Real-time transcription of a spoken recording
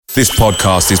This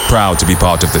podcast is proud to be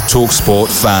part of the TalkSport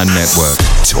Fan Network.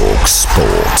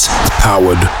 TalkSport.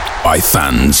 Powered by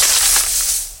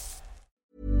fans.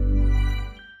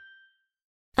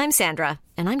 I'm Sandra,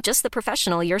 and I'm just the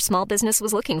professional your small business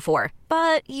was looking for.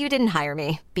 But you didn't hire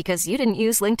me because you didn't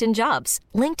use LinkedIn Jobs.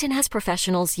 LinkedIn has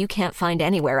professionals you can't find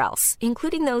anywhere else,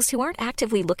 including those who aren't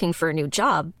actively looking for a new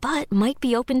job, but might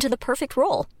be open to the perfect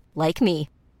role, like me.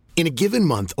 In a given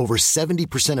month, over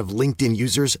 70% of LinkedIn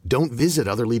users don't visit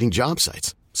other leading job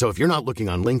sites. So if you're not looking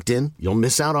on LinkedIn, you'll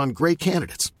miss out on great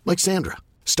candidates like Sandra.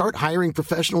 Start hiring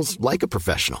professionals like a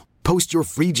professional. Post your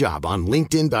free job on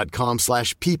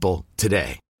linkedin.com/people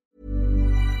today.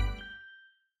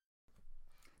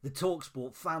 The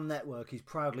TalkSport Fan Network is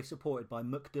proudly supported by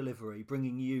McDelivery,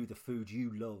 bringing you the food you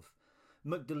love.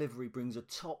 McDelivery brings a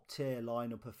top-tier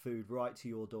lineup of food right to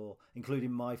your door,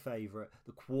 including my favourite,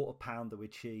 the quarter pounder with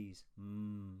cheese.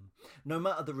 No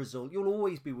matter the result, you'll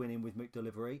always be winning with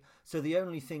McDelivery, so the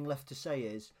only thing left to say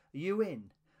is, are you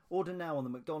in? Order now on the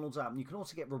McDonald's app, and you can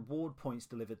also get reward points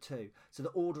delivered too, so that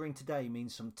ordering today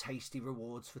means some tasty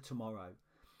rewards for tomorrow.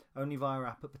 Only via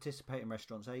app at participating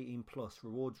restaurants. 18 plus.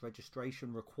 Rewards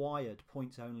registration required.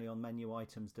 Points only on menu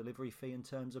items. Delivery fee and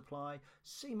terms apply.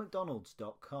 See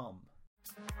mcdonalds.com.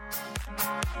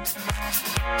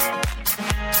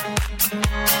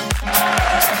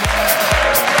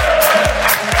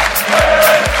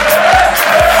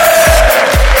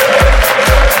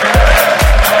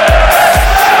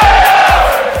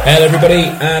 Hello everybody,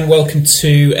 and welcome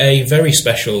to a very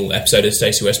special episode of the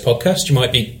Stacey West podcast. You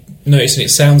might be noticing it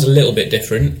sounds a little bit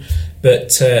different,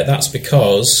 but that's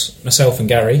because myself and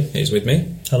Gary is with me.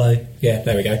 Hello. Yeah,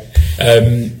 there we go.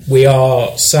 We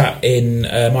are sat in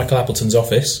Michael Appleton's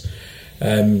office,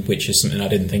 which is something I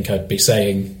didn't think I'd be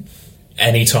saying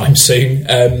anytime soon,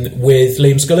 with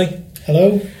Liam Scully.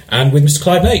 Hello. And with Mr.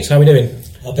 Clive Nates. How are we doing?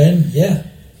 I've been, yeah,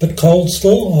 bit cold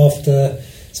still after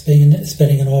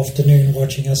spending an afternoon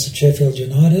watching us at Sheffield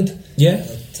United. Yeah.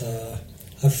 But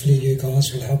hopefully you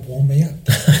guys will help warm me up.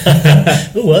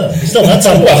 Oh, well, it's not that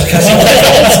time podcast.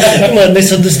 You might have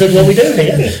misunderstood what we do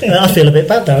here. I feel a bit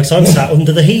bad now because I'm sat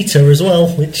under the heater as well,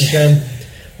 which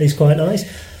is quite nice.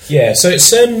 Yeah, so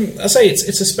it's I say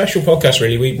it's a special podcast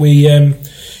really.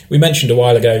 We mentioned a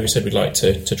while ago, we said we'd like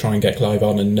to try and get Clive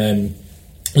on, and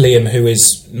Liam, who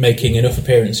is making enough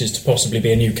appearances to possibly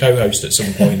be a new co-host at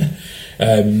some point,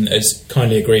 has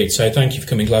kindly agreed. So thank you for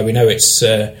coming, Clive. We know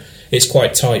it's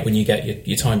quite tight when you get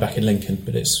your time back in Lincoln,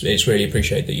 but it's really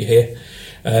appreciated that you're here.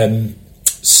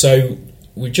 So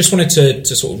we just wanted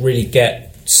to sort of really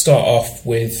start off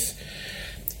with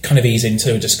kind of ease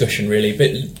into a discussion really,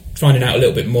 but finding out a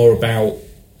little bit more about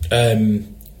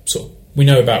we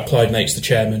know about Clive Nates, the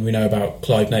chairman. We know about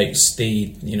Clive Nates,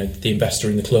 the investor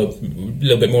in the club. A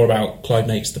little bit more about Clive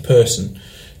Nates, the person.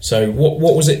 So what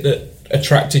was it that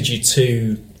attracted you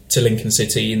to Lincoln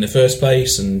City in the first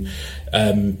place, and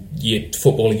your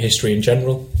footballing history in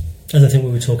general? And I think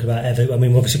we were talking about Everton. I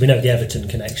mean, obviously we know the Everton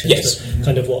connections, yes. But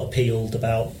kind of what appealed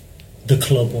about the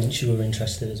club once you were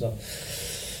interested as well.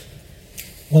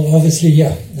 Well, obviously,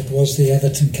 yeah, it was the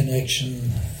Everton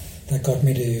connection that got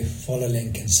me to follow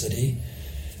Lincoln City.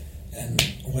 And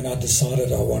when I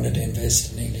decided I wanted to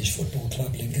invest in an English football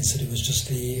club, Lincoln City was just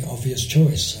the obvious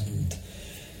choice. And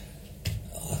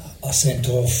I sent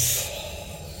off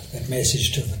that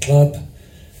message to the club,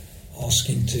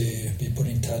 asking to be put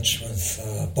in touch with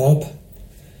Bob.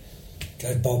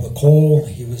 Gave Bob a call.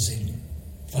 He was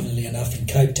funnily enough, in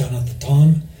Cape Town at the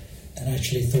time, and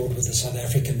actually thought with the South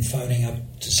African phoning up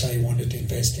to say he wanted to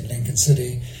invest in Lincoln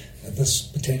City, that this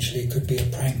potentially could be a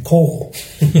prank call.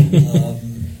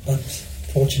 But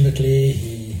fortunately,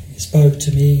 he spoke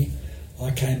to me.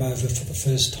 I came over for the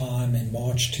first time in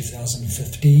March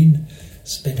 2015,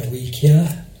 spent a week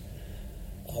here.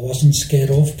 I wasn't scared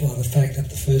off by the fact that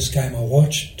the first game I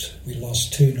watched, we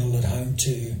lost 2-0 at home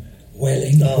to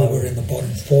Welling. We were in the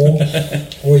bottom four.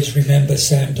 Always remember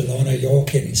Sam Delano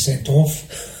York getting sent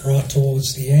off right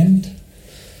towards the end.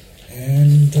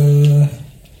 And the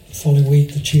following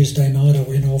week, the Tuesday night, I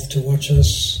went off to watch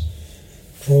us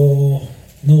draw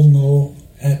 0-0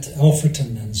 at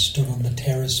Alfreton and stood on the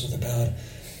terrace with about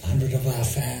 100 of our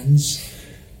fans.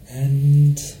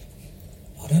 And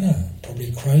I don't know,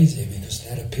 probably crazy because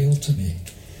that appealed to me.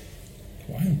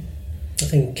 Wow. I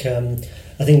think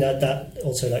that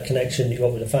also that connection you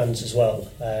got with the fans as well,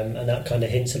 and that kind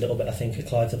of hints a little bit, I think, at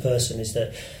Clive the person, is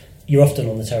that you're often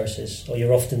on the terraces or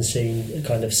you're often seen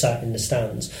kind of sat in the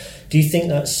stands. Do you think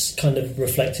that's kind of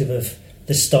reflective of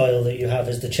the style that you have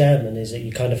as the chairman, is that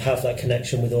you kind of have that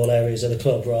connection with all areas of the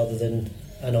club rather than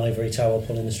an ivory tower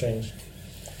pulling the strings?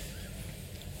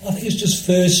 I think it's just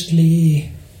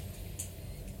firstly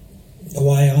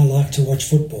like to watch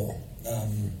football.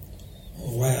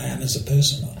 The way I am as a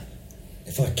person,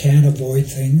 if I can avoid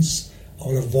things,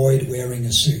 I'll avoid wearing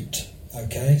a suit.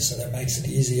 Okay, so that makes it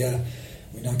easier.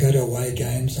 When I go to away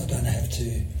games, I don't have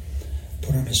to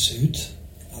put on a suit.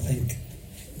 I think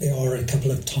there are a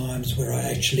couple of times where I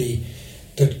actually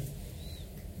did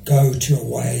go to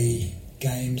away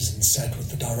games and sat with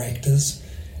the directors,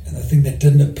 and the thing that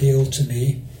didn't appeal to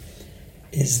me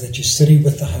is that you're sitting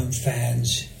with the home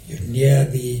fans, you're near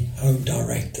the home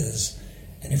directors,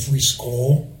 and if we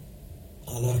score,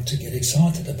 I like to get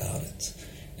excited about it,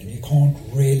 and you can't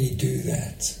really do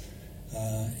that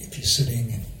if you're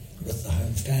sitting with the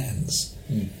home fans.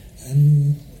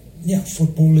 And yeah,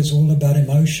 football is all about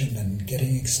emotion and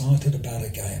getting excited about a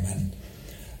game, and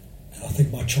I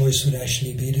think my choice would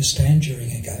actually be to stand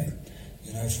during a game.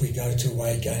 You know, if we go to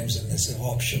away games and there's an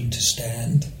option to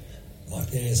stand, like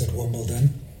there is at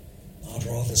Wimbledon, I'd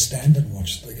rather stand and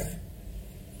watch the game.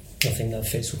 I think that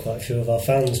fits with quite a few of our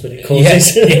fans, but it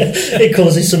causes it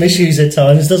causes some issues at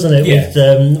times, doesn't it?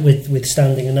 With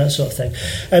standing and that sort of thing.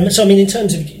 So, I mean, in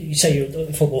terms of, you say you're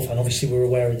a football fan, obviously we're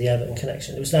aware of the Everton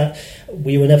connection. Were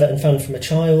you an Everton fan from a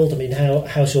child? I mean,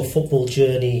 how's your football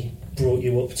journey brought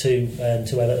you up to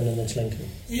Everton and then to Lincoln?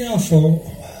 Yeah,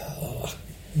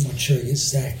 I'm not sure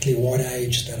exactly what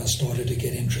age that I started to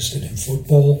get interested in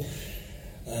football,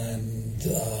 and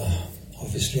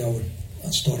obviously I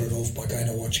started off by going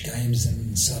to watch games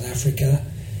in South Africa,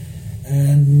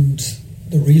 and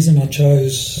the reason I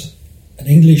chose an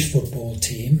English football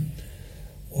team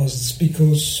was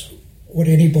because what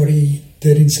anybody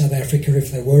did in South Africa,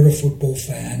 if they were a football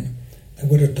fan, they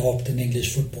would adopt an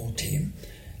English football team.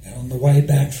 And on the way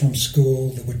back from school,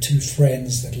 there were two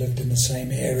friends that lived in the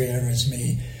same area as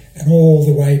me, and all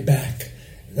the way back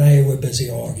they were busy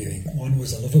arguing. One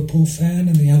was a Liverpool fan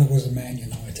and the other was a Man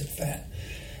United fan.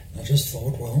 I just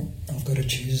thought, well, I've got to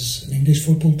choose an English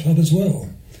football club as well.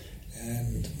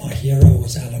 And my hero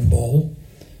was Alan Ball,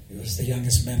 who was the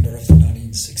youngest member of the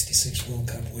 1966 World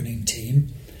Cup winning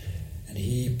team, and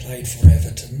he played for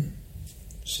Everton,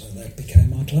 so that became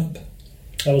my club.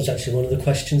 That was actually one of the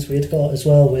questions we had got as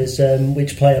well, was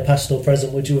which player, past or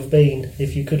present, would you have been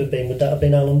if you could have been? Would that have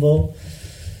been Alan Ball?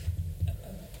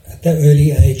 At that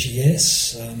early age,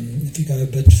 yes. If you go a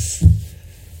bit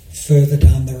further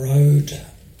down the road,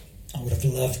 I would have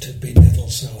loved to have been Neville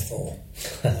Southall.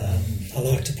 I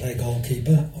like to play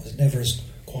goalkeeper. I was never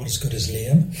quite as good as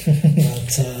Liam,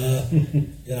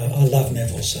 but I love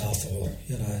Neville Southall.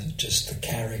 Just the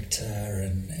character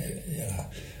and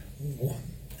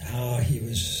how he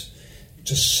was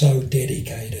just so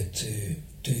dedicated to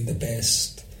doing the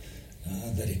best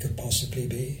that he could possibly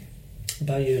be. What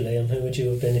about you, Liam? Who would you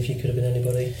have been if you could have been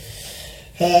anybody?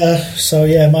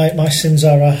 My sins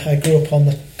are I grew up on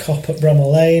the Cop at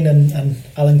Bramall Lane, and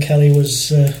Alan Kelly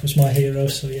was my hero.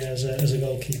 So yeah, as a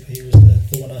goalkeeper, he was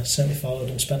the one I certainly followed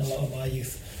and spent a lot of my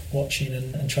youth watching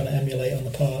and trying to emulate on the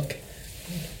park.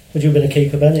 Would you have been a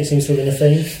keeper, Ben? It seems to have been a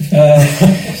thing.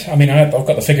 I mean, I've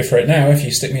got the figure for it now. If you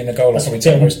stick me in the goal, I'll probably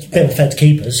take most. Bit unfair to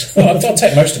keepers. I'll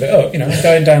take most of it up.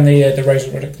 Going down the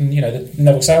Rosal Ruddock and the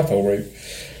Neville Southall route.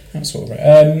 That sort of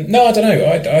route. No, I don't know.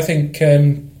 I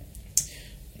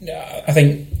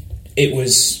think it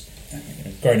was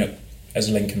growing up as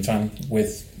a Lincoln fan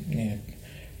with,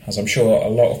 as I'm sure a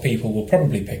lot of people will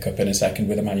probably pick up in a second,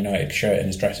 with a Man United shirt in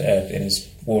his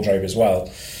wardrobe as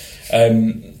well.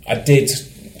 I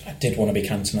did want to be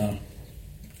Cantona.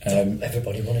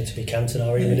 Everybody wanted to be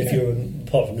Cantona, even if you were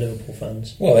apart from Liverpool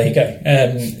fans. Well, there you go. I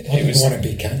didn't want to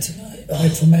be Cantona. He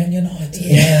played for Man United.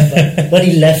 Yeah, but when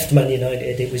he left Man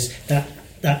United, it was that.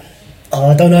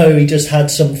 I don't know. He just had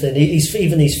something.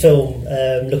 Even his film,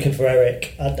 Looking for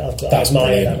Eric. I've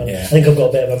admired that man. Yeah. I think I've got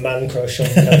a bit of a man crush on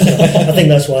him. I think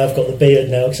that's why I've got the beard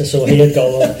now, because I saw he had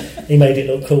got one. He made it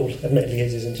look cool. Admittedly,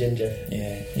 his isn't ginger.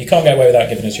 Yeah, you can't get away without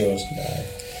giving us yours. No.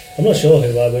 I'm not sure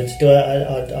who I would do.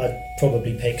 I'd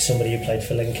probably pick somebody who played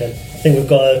for Lincoln. I think we've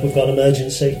got an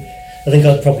emergency. I think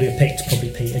I'd probably have picked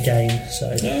Peter Gain. So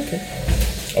okay.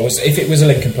 If it was a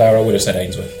Lincoln player, I would have said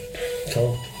Ainsworth.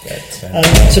 Cool.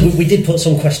 So we did put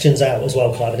some questions out as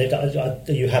well, Clive.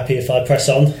 Are you happy if I press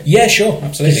on? Yeah, sure,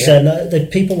 absolutely. The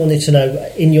people wanted to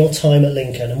know, in your time at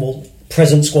Lincoln, and we'll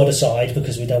present squad aside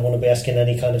because we don't want to be asking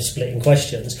any kind of splitting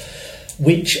questions,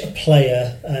 which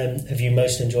player have you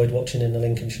most enjoyed watching in the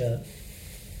Lincoln shirt?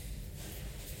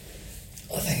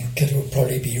 I think it would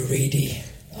probably be Reedy.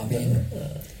 I mean,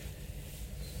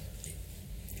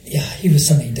 he was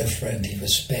something different. He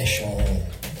was special,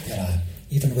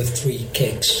 even with 3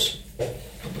 kicks,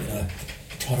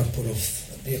 trying to put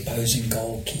off the opposing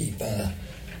goalkeeper.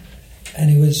 And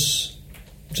he was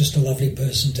just a lovely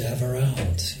person to have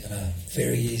around,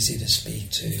 very easy to speak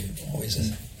to, always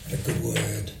a good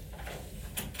word.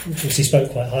 Because he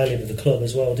spoke quite highly of the club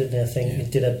as well, didn't he? I think he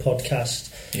did a podcast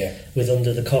with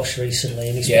Under the Cosh recently,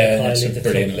 and he spoke highly of the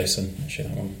club. Brilliant listen, actually,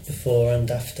 that one. Before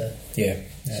and after. Yeah,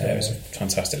 it was a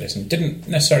fantastic listen. Didn't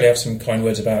necessarily have some kind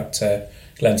words about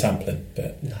Glenn Tamplin,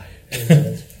 but... No,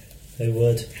 who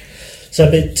would? So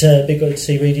a bit good to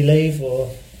see Reedy leave,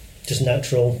 or just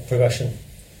natural progression?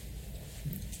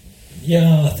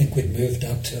 Yeah, I think we'd moved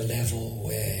up to a level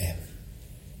where,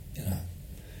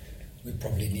 we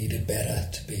probably needed better,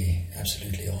 to be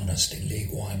absolutely honest, in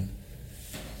League One.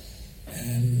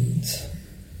 And,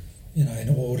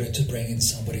 in order to bring in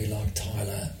somebody like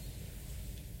Tyler,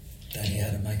 Danny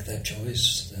had to make that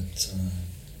choice that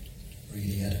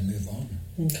really had to move on.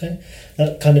 Okay.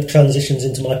 That kind of transitions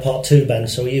into my part 2, Ben.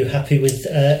 So are you happy with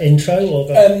intro?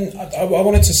 Or I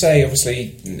wanted to say,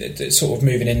 obviously, sort of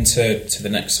moving into the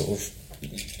next sort of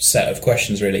set of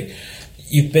questions, really.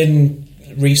 You've been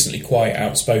recently quite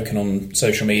outspoken on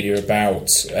social media about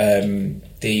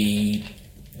the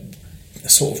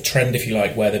sort of trend, if you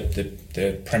like, where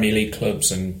the Premier League clubs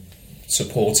and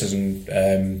supporters, and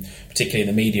particularly in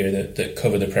the media that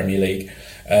cover the Premier League,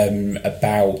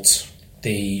 about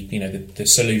the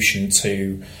solution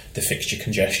to the fixture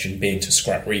congestion being to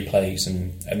scrap replays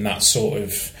and that sort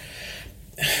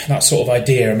of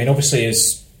idea. I mean, obviously,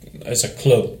 as a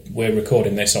club, we're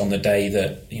recording this on the day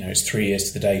that it's 3 years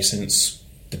to the day since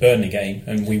the Burnley game,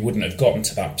 and we wouldn't have gotten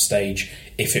to that stage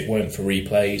if it weren't for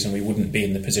replays, and we wouldn't be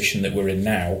in the position that we're in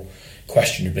now,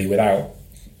 questionably, without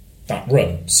that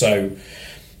run. So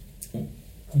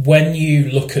when you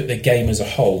look at the game as a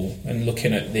whole, and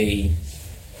looking at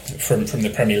from the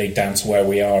Premier League down to where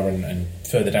we are, and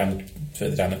further down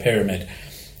the pyramid,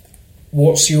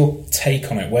 what's your take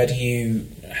on it?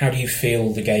 How do you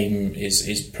feel the game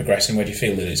is progressing? Where do you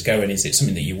feel that it's going? Is it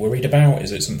something that you're worried about?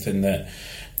 Is it something that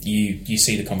you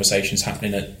see the conversations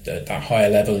happening at that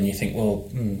higher level, and you think, well,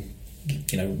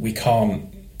 we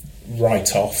can't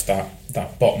write off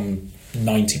that bottom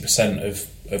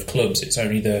 90% of clubs. It's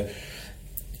only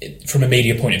from a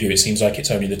media point of view, it seems like it's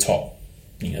only the top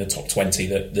 20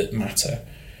 that matter.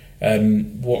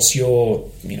 What's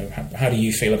your, how do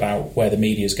you feel about where the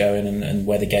media's going and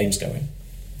where the game's going?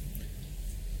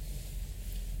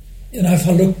 If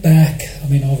I look back, I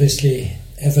mean, obviously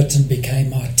Everton became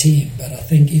my team, but I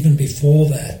think even before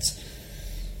that,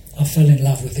 I fell in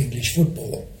love with English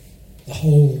football. The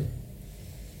whole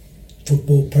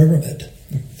football pyramid.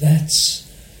 That's,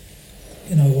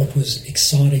 what was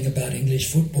exciting about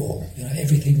English football.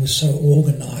 Everything was so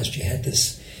organised. You had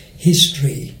this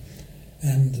history,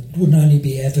 and it wouldn't only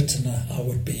be Everton I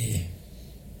would be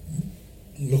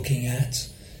looking at.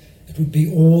 It would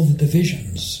be all the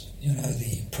divisions,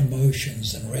 the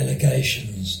promotions and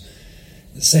relegations,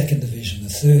 the second division, the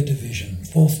third division,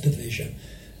 fourth division.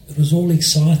 It was all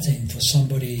exciting for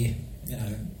somebody,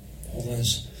 all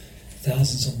those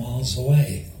thousands of miles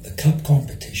away. The cup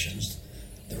competitions,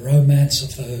 the romance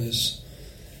of those,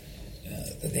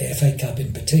 the FA Cup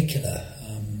in particular,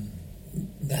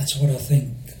 that's what I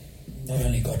think not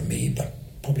only got me, but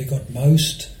probably got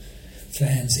most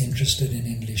fans interested in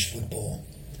English football.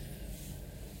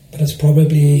 But it's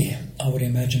probably, I would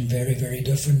imagine, very, very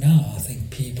different now. I think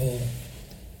people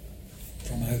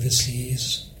from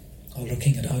overseas are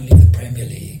looking at only the Premier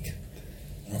League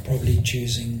and are probably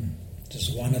choosing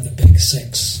just one of the big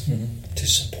six to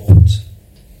support.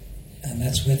 And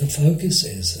that's where the focus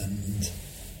is. And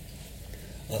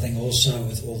I think also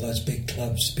with all those big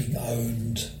clubs being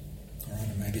owned, I don't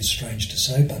know, maybe it's strange to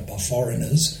say, but by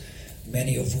foreigners,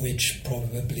 many of which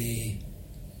probably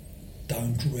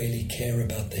don't really care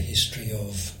about the history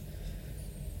of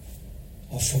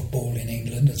football in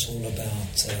England. It's all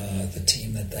about the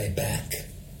team that they back.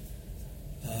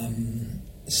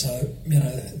 So,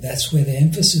 that's where the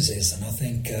emphasis is. And I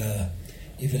think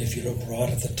even if you look right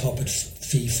at the top at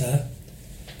FIFA,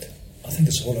 I think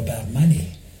it's all about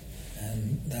money.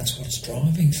 And that's what's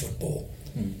driving football.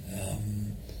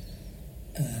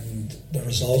 And the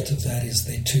result of that is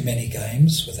there are too many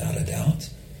games, without a doubt.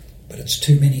 But it's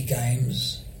too many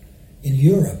games in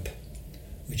Europe,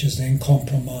 which is then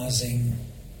compromising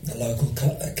the local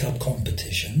cup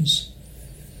competitions.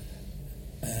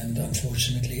 And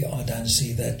unfortunately, I don't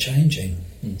see that changing.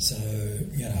 So,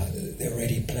 there are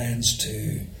already plans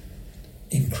to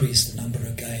increase the number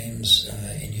of games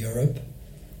in Europe.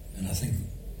 And I think,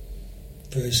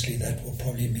 firstly, that will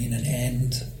probably mean an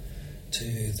end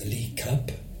to the League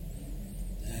Cup.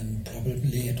 And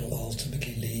probably it will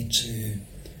ultimately lead to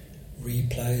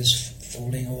replays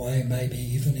falling away, maybe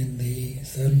even in the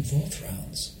third and fourth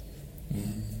rounds. I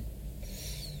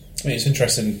mean, it's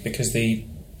interesting because the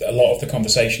a lot of the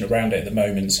conversation around it at the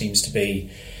moment seems to be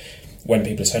when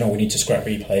people are saying, we need to scrap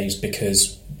replays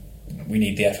because we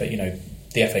need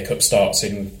the FA Cup starts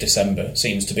in December,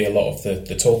 seems to be a lot of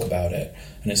the talk about it.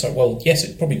 And it's like, well, yes,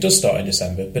 it probably does start in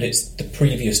December, but it's the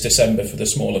previous December for the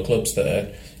smaller clubs that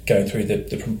are going through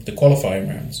the qualifying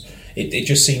rounds. It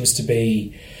just seems to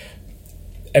be,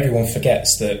 everyone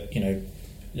forgets that,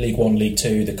 League One, League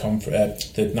Two,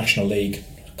 the National League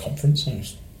Conference, I'm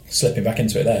just slipping back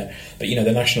into it there, but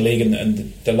the National League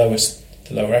and the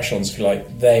lower echelons, if you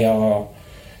like, they are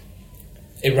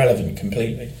irrelevant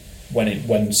completely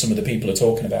when some of the people are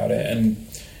talking about it. And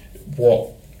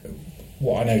what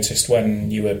I noticed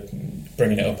when you were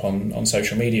bringing it up on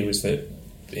social media was that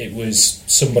it was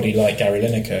somebody like Gary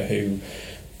Lineker, who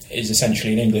is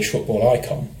essentially an English football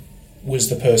icon, was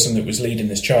the person that was leading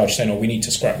this charge, saying, we need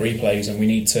to scrap replays and we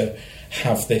need to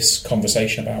have this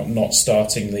conversation about not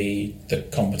starting the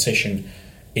competition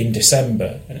in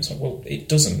December. And it's like, well, it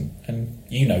doesn't, and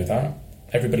you know that,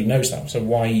 everybody knows that, so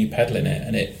why are you peddling it?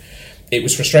 And it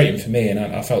was frustrating for me, and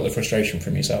I felt the frustration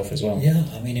from yourself as well. Yeah,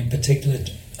 I mean, in particular,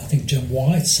 I think Jim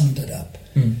White summed it up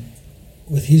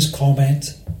with his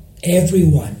comment,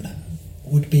 everyone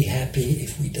would be happy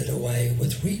if we did away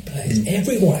with replays.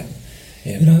 Everyone.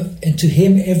 Yeah. And to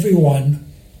him,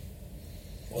 everyone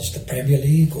was the Premier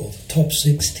League or the top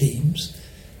 6 teams.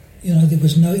 There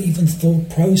was no even thought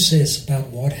process about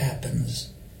what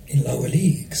happens in lower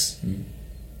leagues. And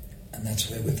that's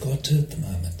where we've got to at the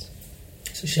moment.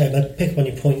 It's a shame. I'd pick up on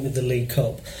your point with the League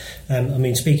Cup.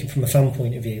 Speaking from a fan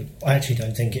point of view, I actually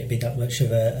don't think it'd be that much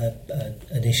of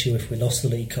an issue if we lost the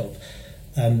League Cup.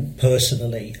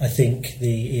 Personally, I think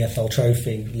the EFL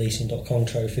trophy, leasing.com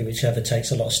trophy, whichever, takes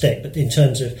a lot of stick. But in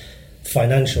terms of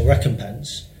financial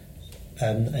recompense,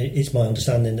 it's my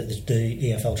understanding that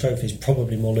the EFL trophy is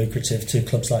probably more lucrative to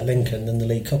clubs like Lincoln than the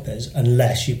League Cup is,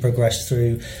 unless you progress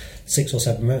through 6 or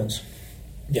 7 rounds.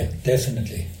 Yeah,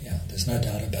 definitely. Yeah, there's no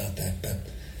doubt about that. But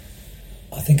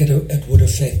I think it would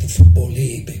affect the Football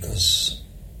League because,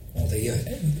 by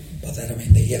that I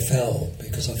mean the EFL,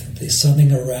 because I think there's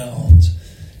something around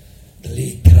the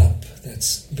League Cup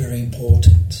that's very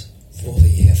important for the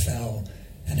EFL,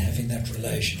 and having that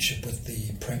relationship with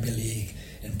the Premier League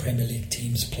and Premier League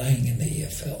teams playing in the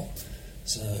EFL.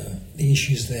 So the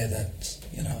issues there that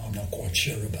I'm not quite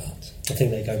sure about. I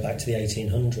think they go back to the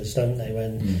 1800s, don't they?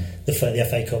 When the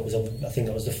FA Cup was, I think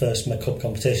that was the first cup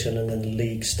competition, and then the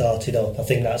league started up. I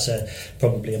think that's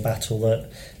probably a battle that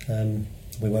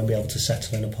we won't be able to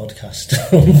settle in a podcast,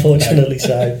 unfortunately.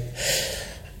 So,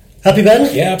 happy,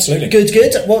 Ben? Yeah, absolutely.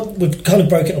 Good. Well, we've kind of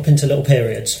broke it up into little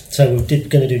periods. So we're going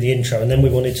to do the intro, and then we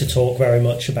wanted to talk very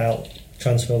much about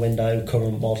transfer window,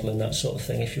 current model, and that sort of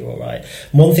thing, if you're all right.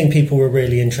 One thing people were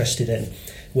really interested in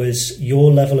was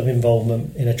your level of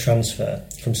involvement in a transfer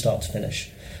from start to finish,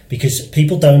 because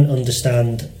people don't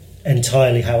understand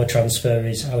entirely how a transfer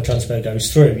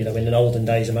goes through. In the olden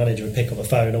days, a manager would pick up a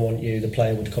phone, I want you, the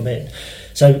player would come in.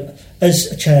 So as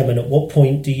a chairman, at what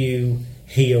point do you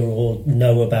hear or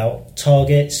know about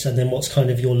targets, and then what's kind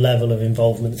of your level of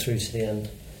involvement through to the end?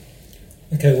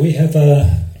 Okay, we have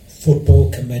a football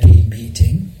committee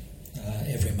meeting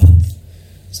every month.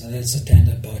 So that's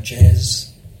attended by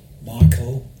Jazz,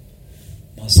 Michael,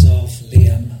 myself,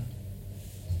 Liam,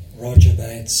 Roger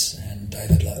Bates and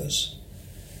David Lowes.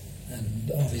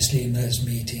 And obviously in those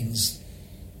meetings,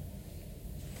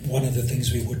 one of the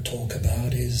things we would talk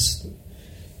about is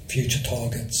future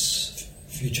targets,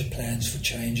 future plans for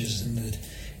changes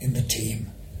in the team.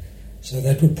 So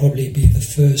that would probably be the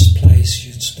first place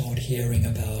you'd start hearing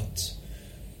about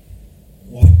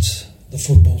what the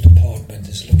football department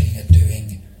is looking at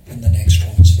doing in the next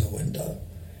transfer window.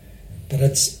 But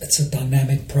it's a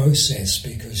dynamic process,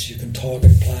 because you can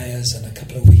target players and a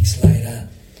couple of weeks later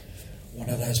one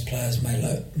of those players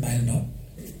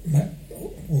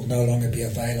will no longer be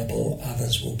available,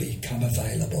 others will become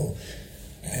available,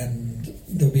 and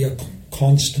there'll be a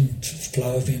constant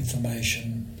flow of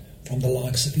information from the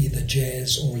likes of either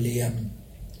Jazz or Liam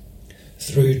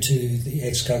through to the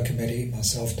Exco committee,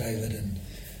 myself, David and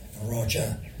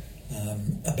Roger,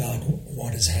 about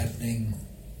what is happening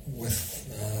with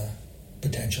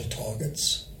potential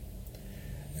targets.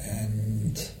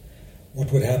 And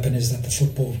what would happen is that the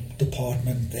football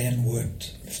department then would,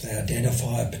 if they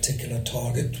identify a particular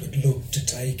target, would look to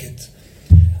take it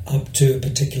up to a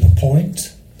particular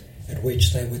point, at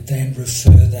which they would then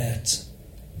refer that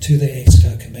to the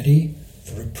Exco committee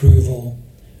for approval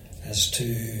as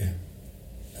to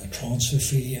a transfer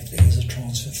fee, if there is a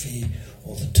transfer fee,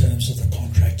 or the terms of the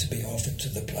contract to be offered to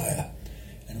the player.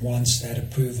 And once that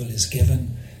approval is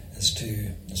given as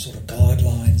to the sort of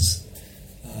guidelines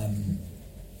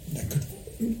that could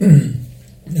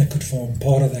that could form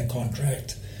part of that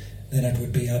contract, then it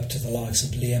would be up to the likes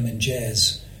of Liam and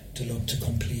Jazz to look to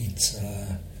complete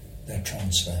that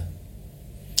transfer.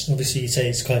 Obviously, you say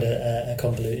it's quite a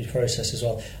convoluted process as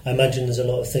well. I imagine there's a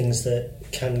lot of things that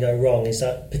can go wrong. Is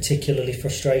that particularly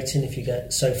frustrating if you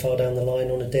get so far down the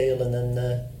line on a deal and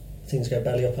then things go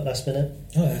belly up at last minute?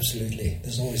 Oh, absolutely.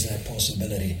 There's always that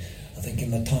possibility. I think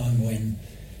in the time when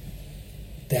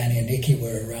Danny and Nicky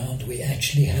were around, we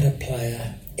actually had a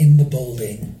player in the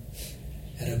building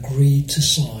had agreed to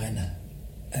sign,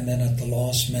 and then at the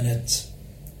last minute,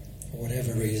 for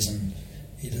whatever reason,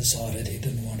 he decided he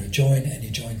didn't want to join, and he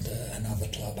joined another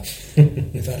club.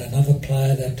 We've had another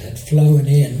player that had flown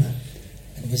in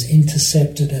and was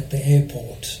intercepted at the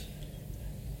airport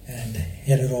and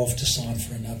headed off to sign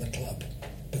for another club.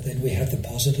 But then we had the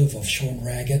positive of Sean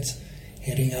Raggett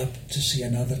heading up to see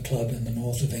another club in the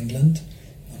north of England,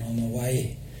 and on the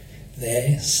way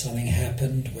there something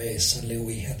happened where suddenly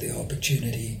we had the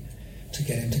opportunity to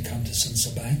get him to come to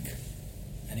Cinsa Bank,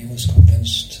 and he was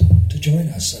convinced to join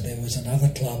us. So there was another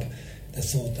club that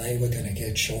thought they were going to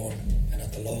get Sean, and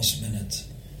at the last minute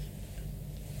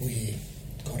we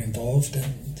got involved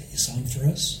and he signed for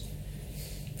us.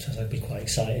 Sounds like it'd be quite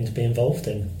exciting to be involved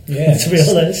in. Yeah, to be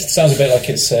honest, it sounds a bit like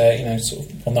it's sort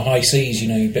of on the high seas. A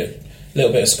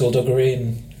little bit of skullduggery,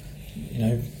 and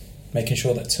making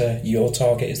sure that your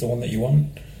target is the one that you want,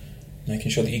 making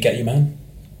sure that you get your man.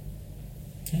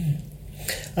 Yeah.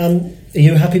 Are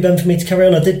you happy, Ben, for me to carry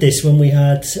on? I did this when we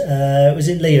had, was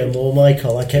it Liam or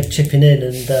Michael? I kept chipping in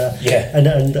and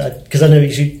because I know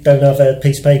you don't have a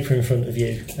piece of paper in front of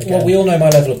you. Again. Well, we all know my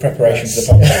level of preparation for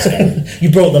the podcast. You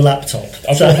brought the laptop,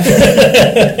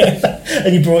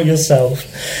 and you brought yourself.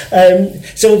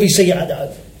 So obviously,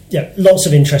 lots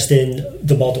of interest in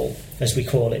the model, as we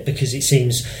call it, because it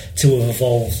seems to have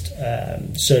evolved,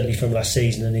 certainly from last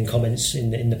season, and in comments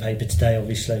in the paper today,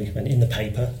 obviously, and in the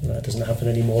paper, that doesn't happen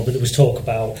anymore, but there was talk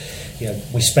about,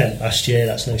 we spent last year,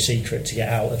 that's no secret, to get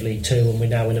out of League Two, and we're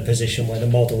now in a position where the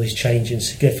model is changing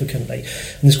significantly.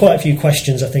 And there's quite a few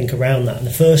questions, I think, around that, and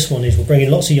the first one is we're bringing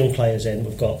lots of young players in,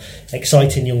 we've got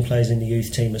exciting young players in the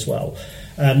youth team as well.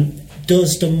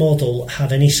 Does the model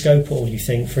have any scope at all, you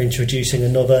think, for introducing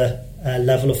another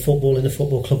level of football in the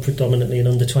football club, predominantly an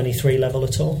under-23 level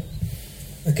at all?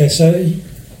 Okay, so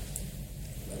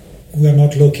we're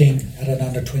not looking at an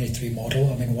under-23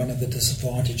 model. I mean, one of the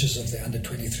disadvantages of the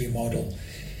under-23 model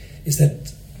is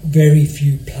that very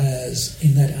few players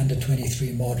in that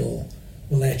under-23 model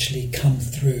will actually come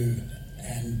through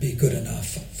and be good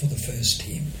enough for the first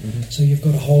team. Mm-hmm. So you've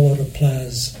got a whole lot of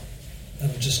players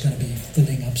that are just going to be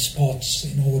filling up spots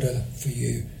in order for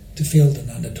you to field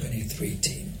an under-23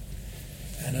 team.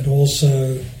 And it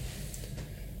also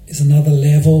is another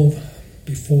level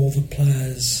before the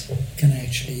players can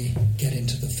actually get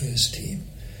into the first team.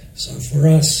 So for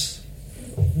us,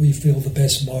 we feel the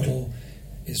best model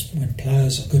is when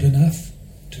players are good enough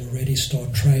to already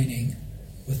start training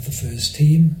with the first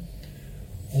team.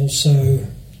 Also,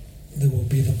 there will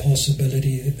be the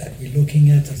possibility that we're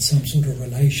looking at some sort of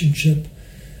relationship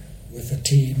with a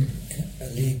team, a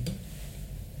league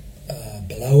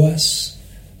below us,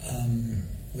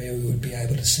 where we would be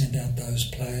able to send out those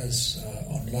players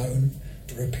on loan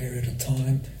for a period of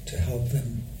time to help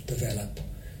them develop.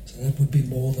 So that would be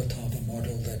more the type of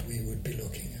model that we would be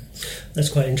looking at. That's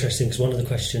quite interesting, because one of the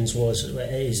questions was,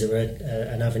 is there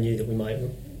an avenue that we might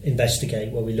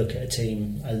investigate where we look at a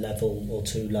team a level or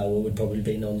two lower, would probably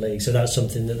be non-league. So that's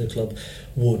something that the club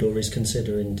would or is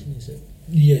considering, is it?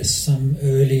 Yes, some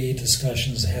early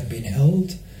discussions have been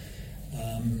held.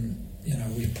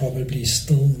 We probably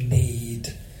still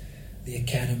need the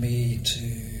academy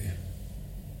to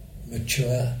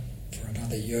mature for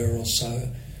another year or so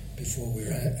before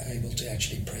we're able to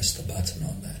actually press the button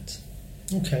on that.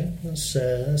 Okay,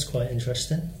 that's quite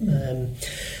interesting.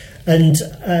 And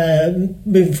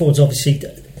moving forwards, obviously,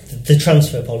 the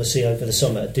transfer policy over the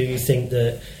summer, do you think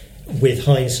that with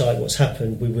hindsight what's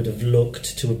happened, we would have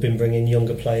looked to have been bringing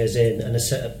younger players in and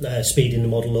speeding the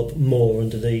model up more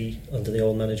under the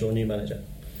old manager or new manager?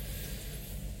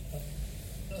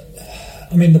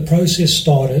 I mean, the process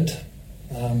started,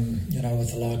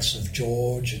 with the likes of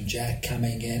George and Jack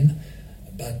coming in,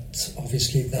 but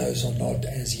obviously those are not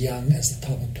as young as the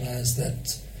type of players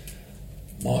that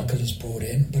Michael has brought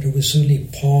in, but it was certainly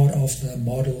part of the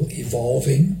model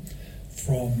evolving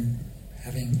from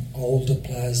having older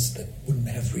players that wouldn't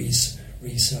have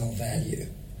resale value.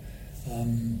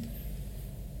 And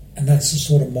that's the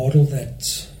sort of model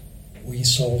that we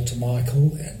sold to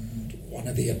Michael, and one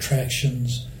of the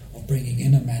attractions of bringing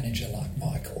in a manager like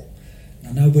Michael.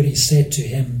 Now, nobody said to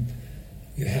him,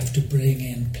 you have to bring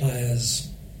in players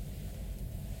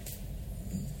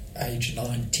age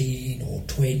 19 or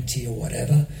 20 or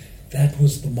whatever. That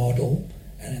was the model,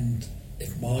 and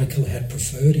if Michael had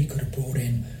preferred, he could have brought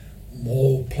in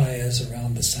more players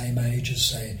around the same age as,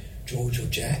 say, George or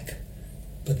Jack.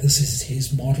 But this is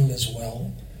his model as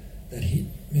well, that he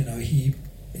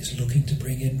is looking to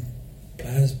bring in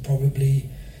players probably,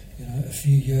 a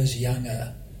few years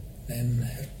younger than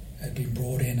had been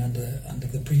brought in under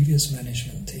the previous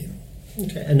management team.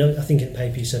 Okay, and I think in the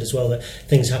paper you said as well that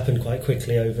things happened quite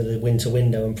quickly over the winter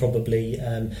window, and probably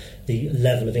the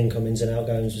level of incomings and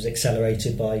outgoings was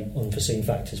accelerated by unforeseen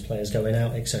factors, players going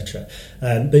out, etc.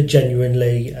 But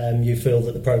genuinely, you feel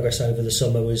that the progress over the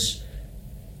summer is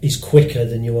quicker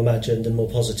than you imagined and more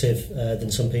positive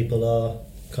than some people are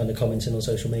kind of commenting on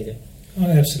social media? Oh,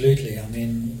 absolutely. I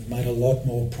mean, we made a lot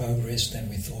more progress than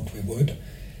we thought we would,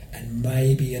 and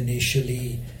maybe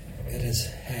initially it has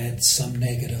had some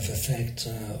negative effect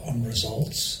on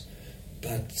results,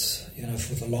 but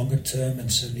for the longer term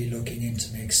and certainly looking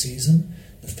into next season,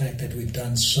 the fact that we've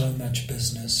done so much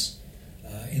business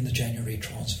in the January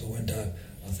transfer window,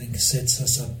 I think sets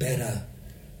us up better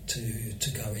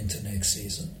to go into next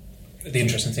season. The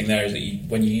interesting thing there is that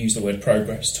when you use the word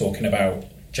progress, talking about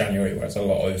January, where there's a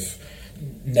lot of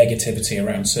negativity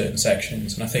around certain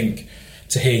sections, and I think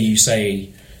to hear you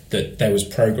say that there was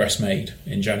progress made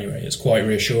in January, it's quite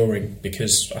reassuring,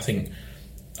 because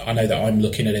I know that I'm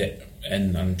looking at it,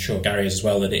 and I'm sure Gary is as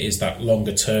well, that it is that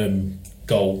longer term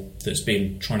goal that's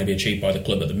been trying to be achieved by the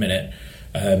club at the minute.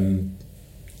 And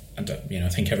I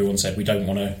think everyone said we don't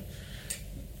want to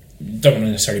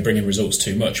necessarily bring in results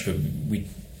too much, but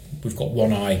we've got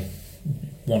one eye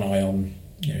on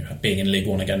being in League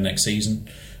One again next season.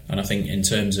 And I think in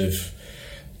terms of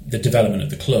the development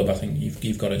of the club, I think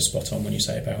you've got it spot on when you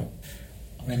say about.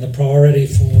 I mean, the priority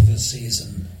for this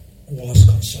season was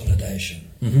consolidation.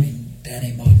 Mm-hmm. I mean,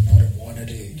 Danny might not have wanted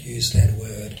to use that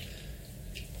word,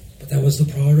 but that was the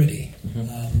priority.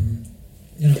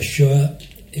 Mm-hmm. Sure,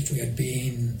 if we had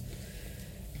been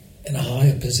in a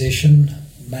higher position,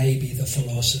 maybe the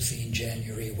philosophy in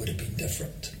January would have been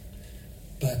different.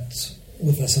 But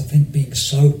with us, I think, being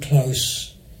so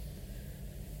close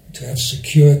to have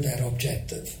secured that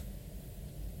objective,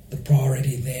 the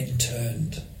priority then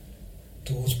turned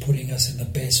towards putting us in the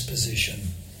best position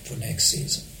for next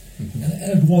season. Mm-hmm.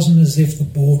 And it wasn't as if the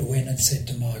board went and said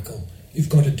to Michael, you've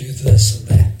got to do this and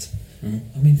that.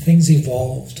 Mm-hmm. I mean, things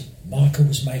evolved. Michael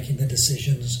was making the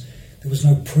decisions. There was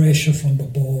no pressure from the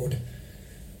board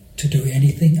to do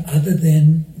anything other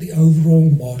than the overall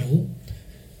model,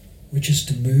 which is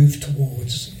to move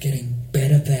towards getting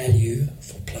better value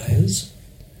for players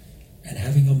and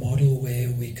having a model where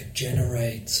we could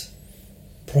generate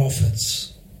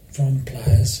profits from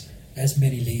players, as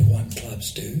many League One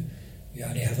clubs do. You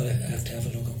only have to have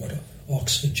a look at what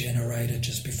Oxford generated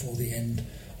just before the end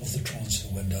of the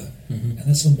transfer window. Mm-hmm. And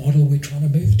that's the model we're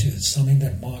trying to move to. It's something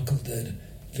that Michael did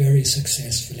very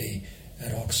successfully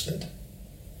at Oxford.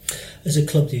 As a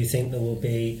club, do you think there will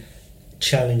be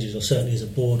challenges, or certainly as a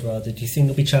board rather, do you think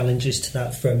there'll be challenges to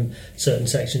that from certain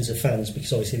sections of fans?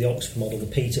 Because obviously the Oxford model, the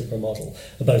Peterborough model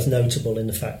are both notable in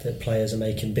the fact that players are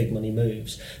making big money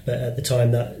moves, but at the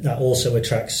time that also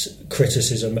attracts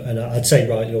criticism, and I'd say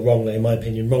rightly or wrongly, in my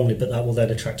opinion wrongly, but that will then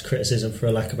attract criticism for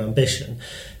a lack of ambition.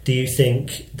 Do you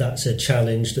think that's a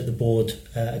challenge that the board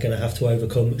are going to have to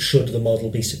overcome should the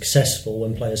model be successful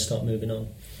when players start moving on?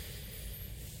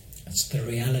 That's the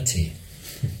reality.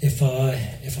 If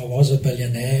I was a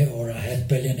billionaire, or I had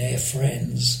billionaire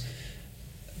friends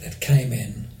that came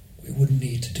in, we wouldn't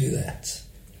need to do that.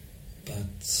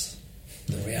 But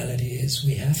the reality is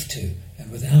we have to.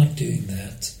 And without doing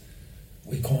that,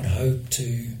 we can't hope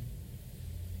to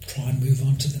try and move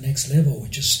on to the next level,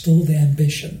 which is still the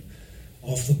ambition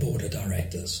of the board of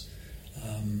directors.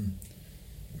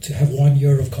 To have 1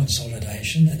 year of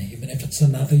consolidation, and even if it's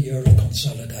another year of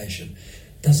consolidation,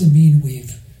 doesn't mean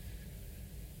we've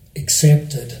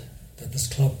accepted that this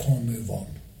club can't move on.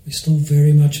 We still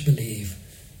very much believe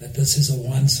that this is a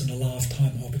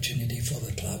once-in-a-lifetime opportunity for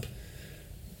the club.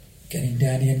 Getting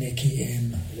Danny and Nicky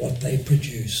in, what they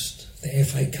produced, the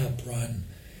FA Cup run,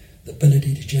 the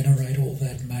ability to generate all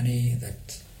that money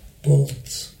that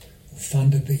built or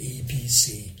funded the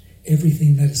EPC,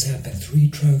 everything that has happened, 3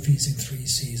 trophies in 3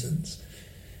 seasons,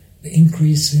 the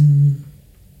increase in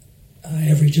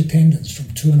average attendance from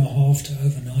 2.5 to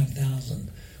over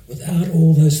 9,000. Without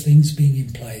all those things being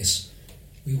in place,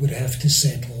 we would have to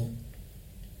settle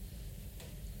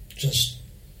just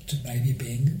to maybe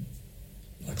being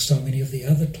like so many of the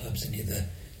other clubs in either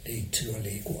League 2 or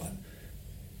League 1.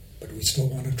 But we still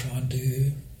want to try and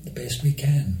do the best we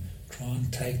can, try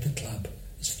and take the club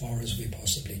as far as we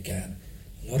possibly can.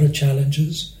 A lot of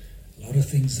challenges, lot of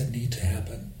things that need to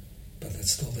happen, but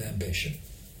that's still the ambition.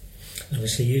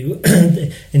 Obviously, you,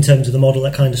 in terms of the model,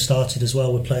 that kind of started as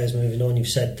well with players moving on. You've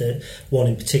said that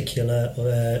one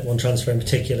transfer in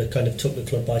particular, kind of took the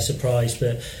club by surprise.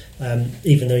 But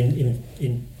even though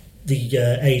in the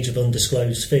age of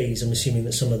undisclosed fees, I'm assuming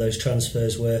that some of those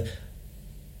transfers were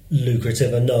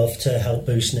lucrative enough to help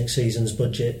boost next season's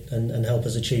budget and help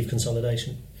us achieve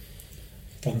consolidation.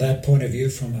 From that point of view,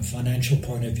 from a financial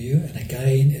point of view, and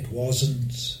again, that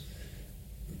wasn't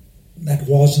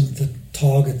the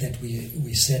target that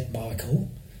we set, Michael,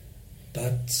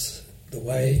 but the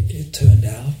way it turned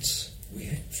out,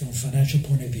 from a financial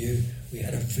point of view, we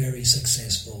had a very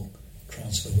successful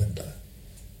transfer window.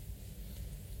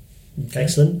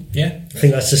 Excellent. Yeah. I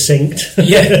think that's succinct.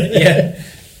 Yeah.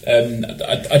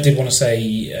 I did want to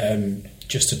say,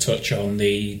 just to touch on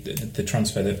the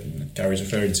transfer that Gary's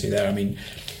referring to there. I mean,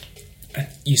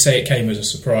 you say it came as a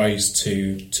surprise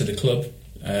to the club,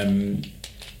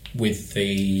 with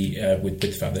the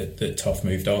fact that Toff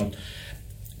moved on.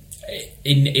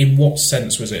 In what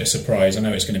sense was it a surprise? I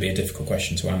know it's going to be a difficult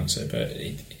question to answer, but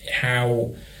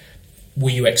how were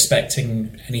you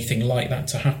expecting anything like that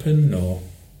to happen, or?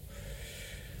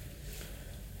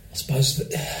 I suppose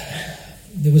that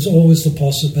there was always the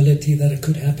possibility that it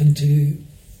could happen to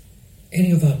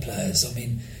any of our players. I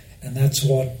mean, and that's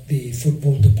what the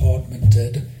football department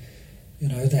did. You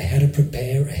know, they had to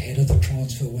prepare ahead of the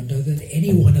transfer window that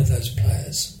any one of those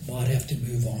players might have to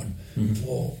move on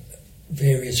for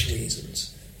various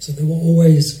reasons. So there were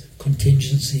always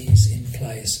contingencies in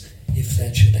place if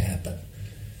that should happen.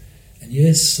 And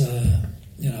yes,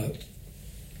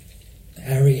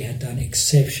 Harry had done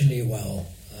exceptionally well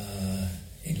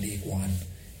in League One.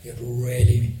 He had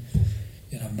really,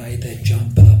 made that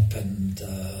jump up and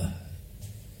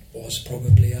was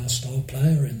probably our star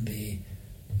player in the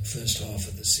first half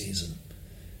of the season.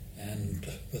 And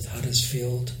with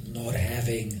Huddersfield not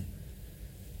having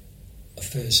a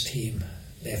first team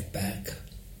left back,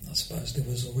 I suppose there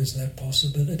was always that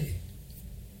possibility.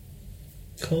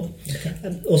 Cool. Okay.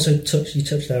 And also you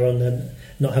touched there on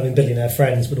not having billionaire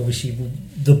friends, but obviously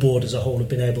the board as a whole have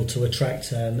been able to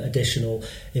attract additional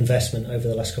investment over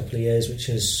the last couple of years, which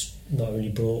has not only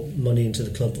brought money into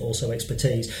the club but also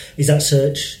expertise. Is that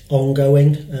search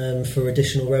ongoing for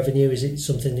additional revenue? Is it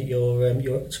something that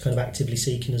you're kind of actively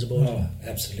seeking as a board? Oh,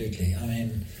 absolutely. I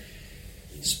mean,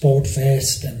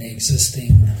 Sportfest and the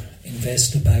existing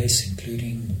investor base,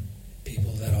 including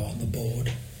people that are on the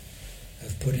board,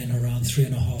 have put in around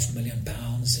 £3.5 million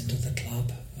into the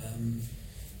club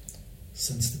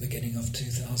since the beginning of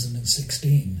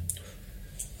 2016.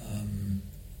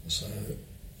 So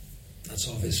that's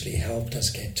obviously helped us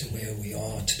get to where we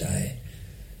are today.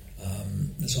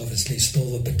 There's obviously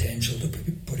still the potential to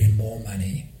put in more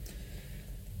money,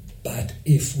 but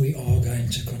if we are going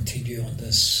to continue on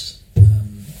this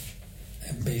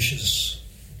ambitious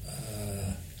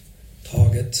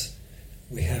target,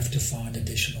 we have to find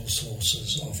additional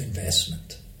sources of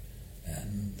investment,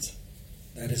 and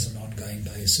that is an ongoing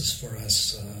basis for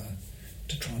us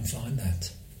to try and find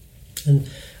that. And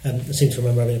I seem to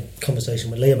remember having a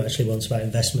conversation with Liam actually once about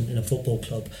investment in a football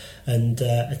club, and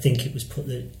I think it was put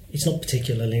that it's not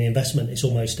particularly an investment, it's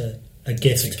almost a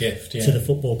gift, to the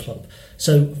football club.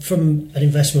 So from an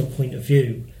investment point of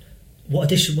view, what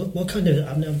kind of,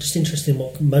 I'm just interested in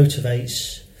what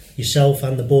motivates yourself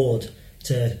and the board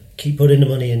to keep putting the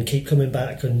money and keep coming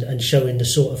back and showing the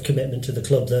sort of commitment to the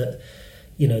club that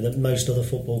that most other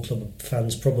football club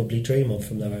fans probably dream of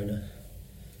from their owner.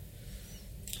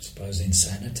 I suppose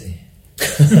insanity.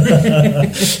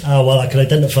 Oh well, I can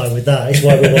identify with that. It's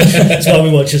why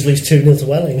we watch us lose 2-0 to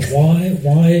Welling.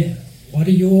 Why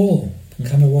do you all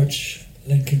come and watch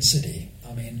Lincoln City?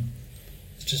 I mean,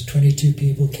 it's just 22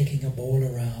 people kicking a ball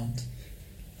around,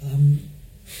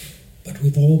 but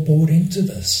we've all bought into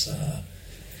this.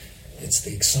 It's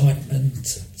the excitement,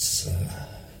 it's the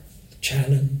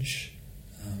challenge,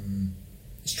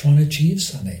 it's trying to achieve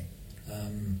something.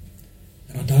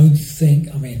 And I don't think,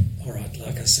 all right,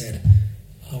 like I said,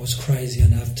 I was crazy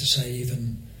enough to say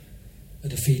even a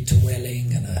defeat to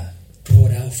Welling and a draw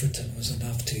at Alfreton was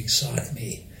enough to excite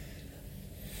me.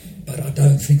 But I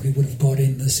don't think we would have got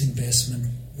in this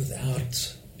investment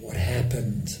without what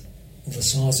happened, or the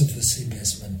size of this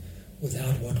investment,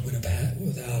 without what would have happened,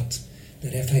 without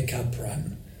that FA Cup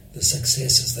run, the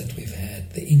successes that we've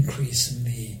had, the increase in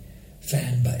the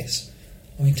fan base.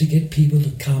 I mean, to get people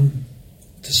to come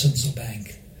to Sinsel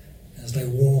Bank as they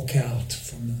walk out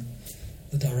from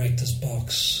the director's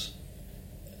box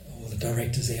or the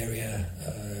director's area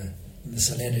in the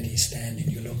Salinity stand,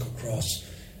 and you look across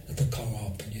at the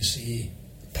co-op and you see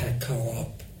packed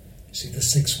co-op See, the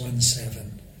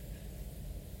 617,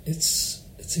 it's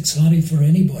exciting for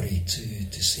anybody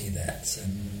to see that,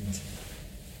 and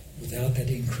without that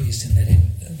increase in that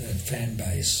fan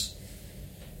base,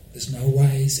 there's no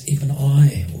ways even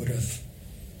I would have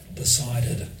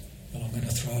decided, well, I'm going to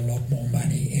throw a lot more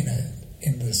money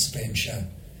in this venture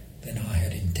than I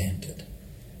had intended.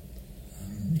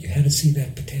 You had to see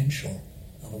that potential,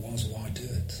 otherwise why do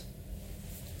it?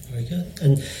 Very good.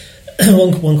 And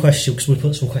one question, because we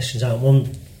put some questions out,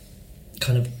 one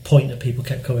kind of point that people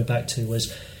kept coming back to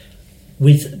was,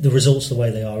 with the results the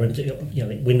way they are, and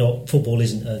football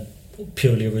isn't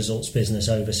purely a results business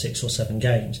over 6 or 7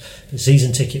 games. The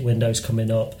season ticket window's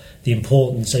coming up. The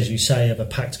importance, as you say, of a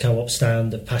packed co-op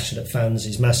stand of passionate fans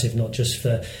is massive, not just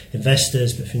for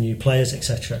investors but for new players,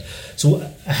 etc. So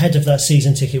ahead of that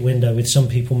season ticket window, with some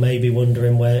people maybe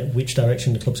wondering which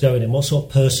direction the club's going in, what sort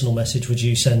of personal message would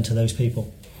you send to those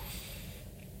people?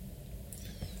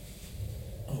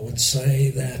 I would say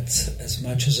that as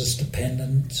much as it's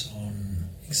dependent on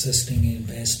existing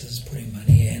investors putting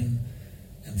money in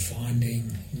and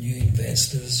finding new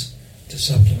investors to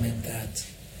supplement that,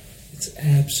 it's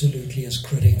absolutely as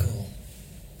critical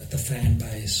that the fan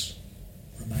base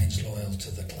remains loyal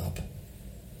to the club,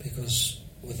 because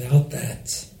without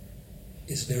that,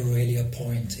 is there really a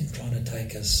point in trying to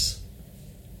take us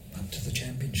up to the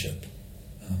championship?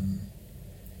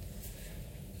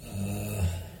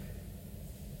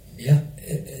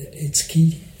 It's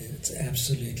key. It's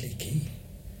absolutely key.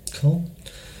 Cool.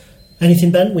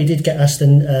 Anything, Ben? We did get asked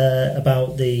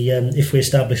about the if we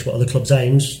establish what are the club's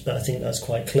aims, but I think that's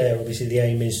quite clear. Obviously, the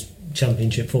aim is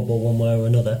Championship football one way or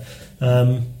another.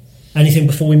 Anything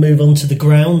before we move on to the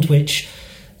ground, which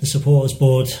the supporters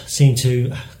board seem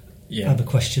to have a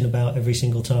question about every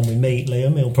single time we meet?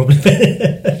 Liam, it'll probably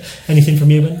be anything from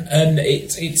you, Ben? And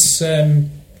it's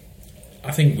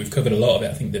I think we've covered a lot of it.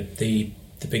 I think that the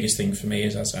biggest thing for me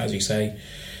is, as you say,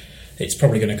 it's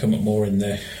probably going to come up more in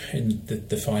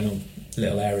the final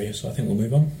little area, so I think we'll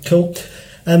move on. Cool.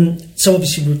 So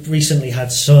obviously we've recently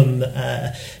had some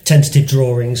tentative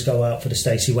drawings go out for the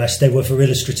Stacey West. They were for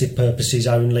illustrative purposes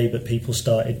only, but people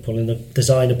started pulling the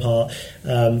design apart,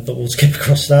 but we'll skip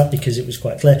across that because it was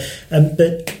quite clear.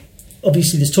 But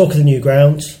obviously there's talk of the new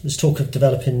ground, there's talk of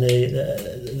developing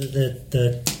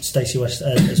the Stacey West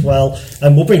end as well,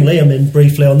 and we'll bring Liam in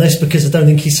briefly on this because I don't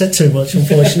think he said too much,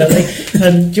 unfortunately.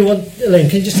 Liam,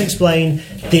 can you just explain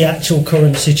the actual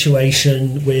current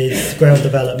situation with ground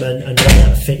development and how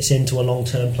that fits into a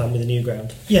long-term plan with the new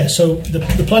ground? Yeah, so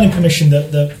the planning permission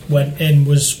that went in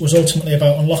was ultimately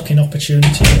about unlocking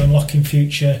opportunities and unlocking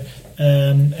future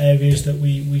areas that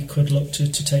we could look to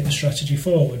take the strategy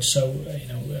forward. So,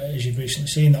 as you've recently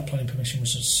seen, that planning permission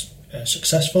was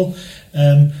successful.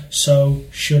 So,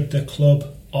 should the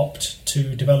club opt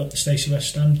to develop the Stacey West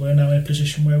stand, we're now in a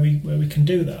position where we can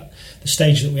do that. The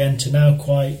stage that we enter now,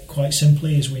 quite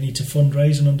simply, is we need to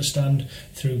fundraise and understand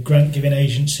through grant-giving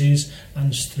agencies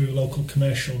and through local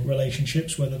commercial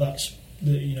relationships whether that's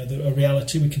a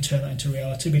reality. We can turn that into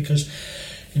reality because,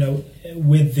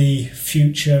 with the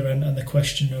future and the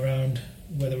question around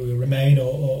whether we remain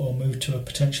or move to a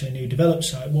potentially new developed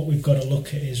site, what we've got to look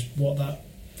at is what that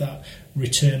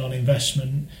return on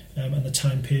investment and the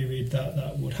time period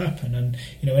that would happen. And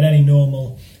in any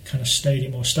normal kind of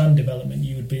stadium or stand development,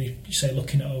 you would be, say,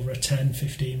 looking at over a 10,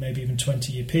 15, maybe even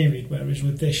 20-year period, whereas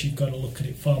with this you've got to look at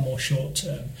it far more short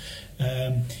term.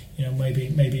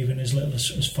 Maybe even as little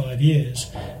as 5 years,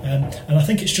 and I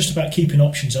think it's just about keeping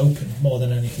options open more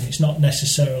than anything. It's not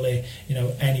necessarily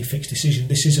any fixed decision.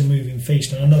 This is a moving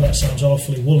feast, and I know that sounds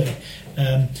awfully woolly,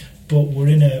 but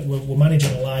we're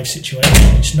managing a live situation.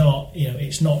 It's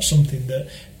not something that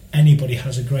anybody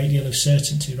has a great deal of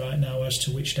certainty right now as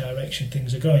to which direction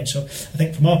things are going. So I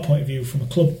think from our point of view, from a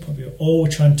club point of view, all we're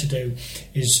trying to do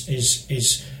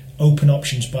is open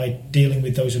options by dealing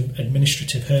with those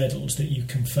administrative hurdles that you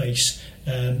can face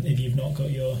if you've not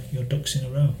got your ducks in a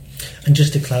row. And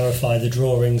just to clarify, the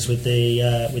drawings with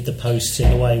the posts in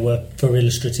the way were for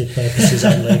illustrative purposes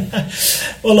only.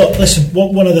 Well, look, listen.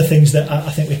 One of the things that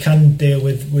I think we can deal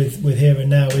with here and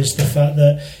now is the fact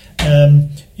that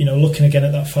looking again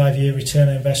at that 5-year return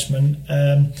on investment,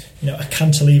 a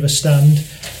cantilever stand,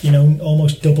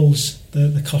 almost doubles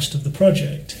the cost of the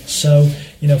project. So,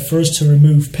 for us to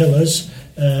remove pillars,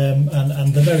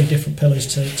 and they're very different pillars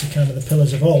to kind of the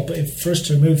pillars of all, but for us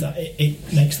to remove that,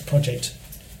 it makes the project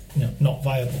not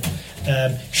viable.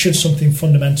 Should something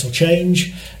fundamental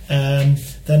change,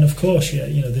 then of course,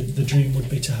 the dream would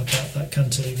be to have that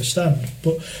cantilever stand.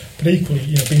 But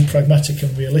equally, being pragmatic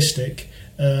and realistic,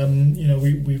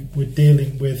 we're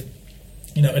dealing with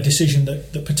a decision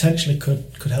that potentially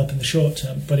could help in the short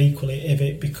term, but equally, if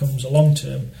it becomes a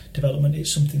long-term development,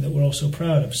 it's something that we're also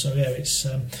proud of. So yeah, it's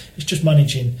just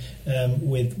managing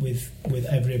with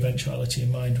every eventuality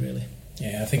in mind, really.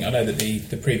 Yeah, I know that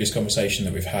the previous conversation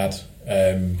that we've had,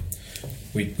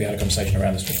 we had a conversation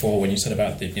around this before when you said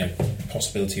about the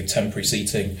possibility of temporary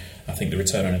seating. I think the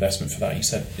return on investment for that, you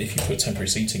said if you put temporary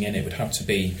seating in, it would have to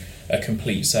be a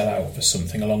complete sellout for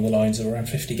something along the lines of around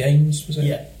 50 games, was it?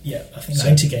 Yeah, I think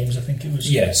 90 games, I think it was.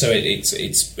 Yeah, so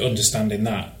it's understanding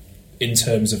that in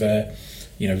terms of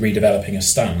redeveloping a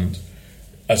stand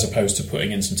as opposed to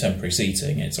putting in some temporary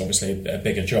seating. It's obviously a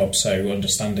bigger job, so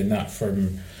understanding that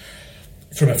from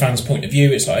a fan's point of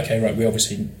view, it's like, okay, right,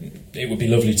 it would be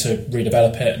lovely to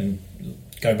redevelop it, and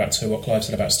going back to what Clive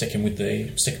said about sticking with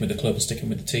the club and sticking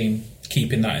with the team,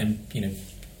 keeping that in,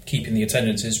 keeping the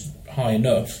attendances high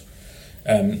enough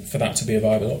for that to be a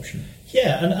viable option.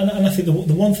 Yeah, and I think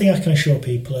the one thing I can assure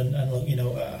people, and look,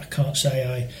 I can't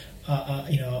say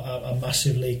I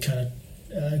massively kind of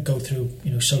go through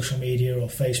social media or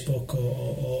Facebook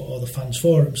or the fans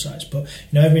forum sites, but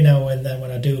every now and then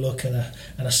when I do look and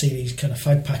I see these kind of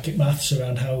fag packet maths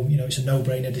around how it's a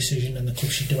no-brainer decision and the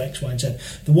club should do X, Y and Z,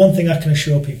 the one thing I can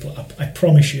assure people, I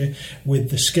promise you,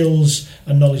 with the skills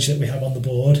and knowledge that we have on the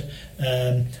board,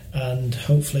 and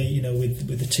hopefully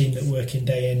with the team that work in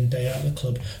day out of the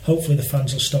club, hopefully the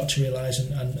fans will start to realise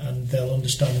and they'll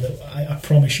understand that I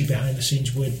promise you, behind the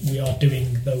scenes we are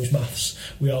doing those maths,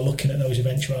 we are looking at those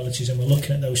eventualities, and we're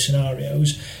looking at those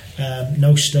scenarios.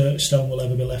 No stone will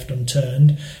ever be left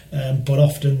unturned, but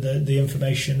often the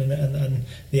information and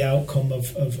the outcome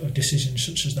of decisions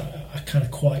such as that are kind of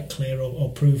quite clear or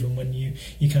proven when you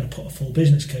kind of put a full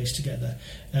business case together.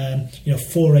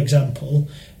 For example,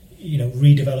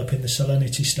 redeveloping the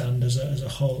Serenity stand as a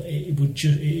whole, it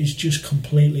is just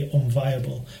completely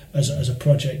unviable as a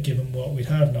project, given what we'd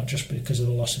have, not just because of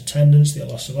the loss of attendance, the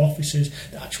loss of offices,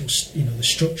 the actual the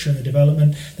structure and the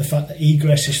development, the fact that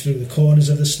egress is through the corners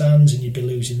of the stands and you'd be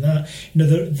losing that.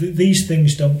 These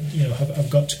things don't have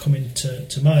got to come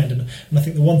into mind, and I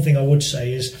think the one thing I would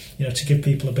say is to give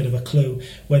people a bit of a clue,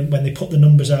 when they put the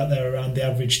numbers out there around the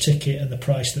average ticket and the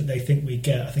price that they think we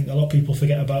get, I think a lot of people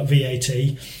forget about VAT.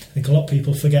 I think a lot of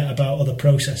people forget about other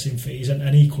processing fees,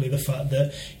 and equally the fact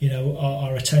that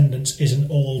our attendance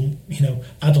isn't all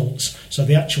adults. So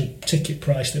the actual ticket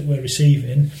price that we're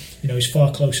receiving is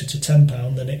far closer to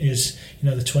 £10 than it is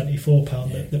the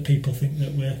 £24 that people think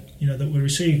that we're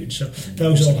receiving. So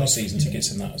those all have season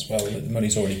tickets in that as well. The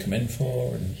money's already come in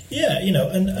for, and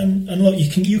and look,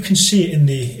 you can see it in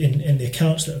the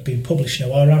accounts that have been published.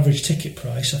 Our average ticket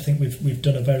price, I think we've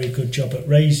done a very good job at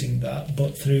raising that,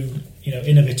 but through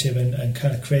innovative and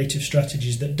kind of creative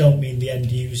strategies that don't mean the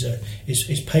end user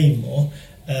is paying more,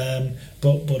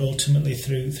 but ultimately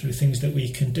through things that we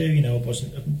can do. It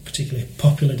wasn't a particularly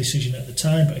popular decision at the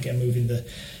time, but again, moving the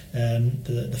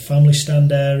family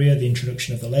stand area, the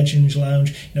introduction of the Legends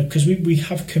Lounge, because we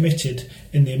have committed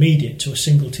in the immediate to a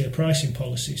single tier pricing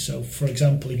policy. So, for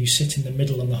example, if you sit in the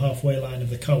middle on the halfway line of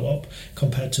the co-op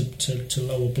compared to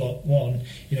lower block 1,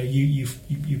 you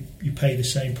pay the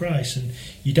same price, and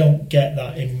you don't get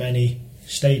that in many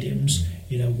stadiums.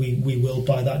 We will,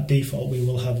 by that default, we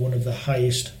will have one of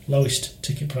the lowest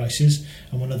ticket prices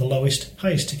and one of the lowest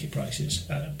highest ticket prices.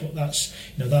 But that's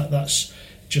that's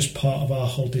just part of our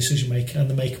whole decision making and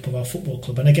the makeup of our football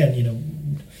club. And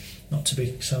again, not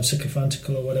to sound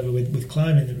sycophantical or whatever with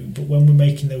Clive in the room, but when we're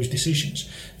making those decisions,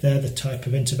 they're the type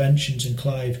of interventions. And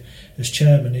Clive, as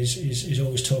chairman, is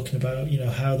always talking about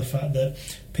how the fact that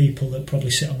people that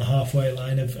probably sit on the halfway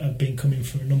line have been coming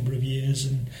for a number of years,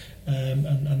 and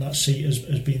that seat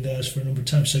has been theirs for a number of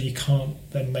times. So you can't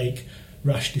then make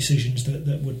rash decisions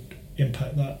that would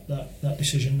impact that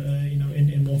decision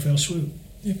in one fell swoop.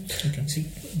 Yeah. Okay. So,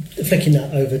 flicking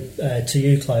that over to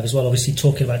you, Clive, as well. Obviously,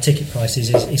 talking about ticket prices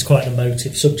is quite an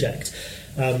emotive subject,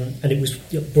 and it was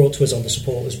brought to us on the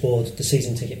supporters board, the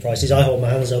season ticket prices. I hold my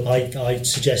hands up. I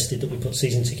suggested that we put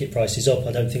season ticket prices up.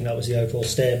 I don't think that was the overall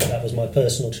steer, but that was my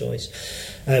personal choice.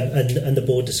 And the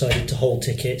board decided to hold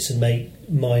tickets and make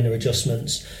minor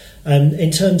adjustments.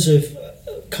 In terms of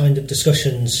kind of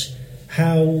discussions,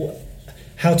 how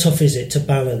tough is it to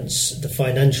balance the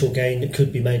financial gain that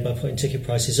could be made by putting ticket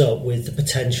prices up with the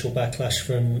potential backlash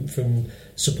from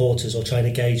supporters, or trying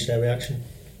to gauge their reaction?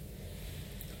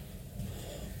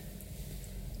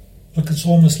 Look, it's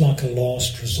almost like a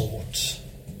last resort,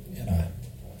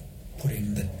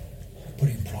 putting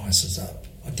prices up.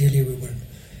 Ideally, we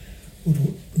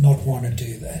would not want to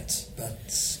do that,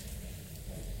 but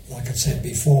like I said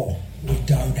before, we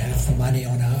don't have the money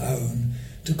on our own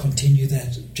to continue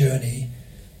that journey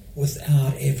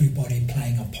without everybody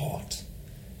playing a part.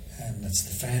 And it's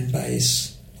the fan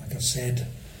base, like I said,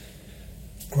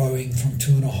 growing from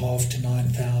 2.5 to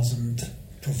 9,000,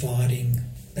 providing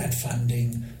that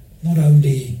funding, not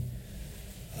only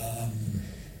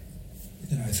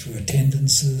through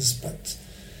attendances, but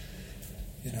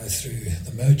through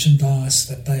the merchandise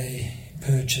that they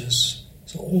purchase.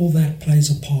 So all that plays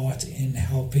a part in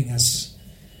helping us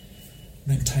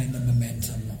maintain the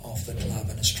momentum of the club,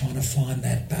 and it's trying to find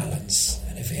that balance.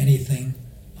 And if anything,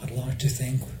 I'd like to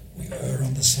think we err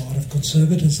on the side of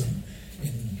conservatism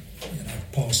in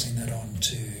passing that on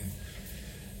to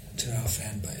our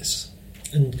fan base.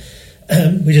 And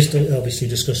we just obviously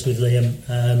discussed with Liam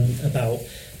about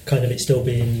kind of it still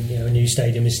being, a new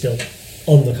stadium is still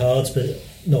on the cards, but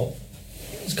not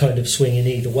kind of swinging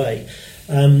either way.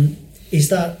 Is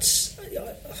that,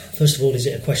 first of all, is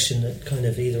it a question that kind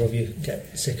of either of you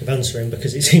get sick of answering,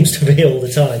 because it seems to be all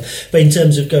the time? But in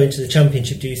terms of going to the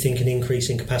Championship, do you think an increase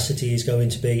in capacity is going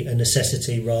to be a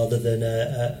necessity rather than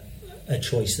a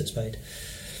choice that's made?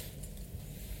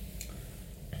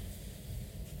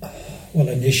 Well,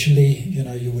 initially,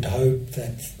 you would hope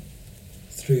that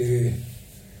through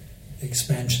the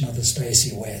expansion of the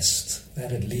Stacey West,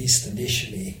 that at least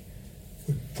initially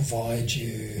would provide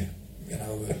you,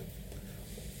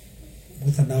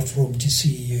 with enough room to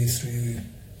see you through,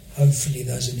 hopefully,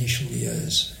 those initial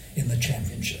years in the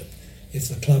Championship. If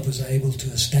the club was able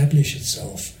to establish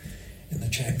itself in the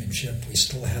Championship, we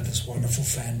still have this wonderful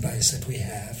fan base that we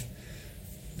have,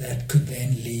 that could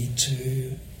then lead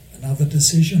to another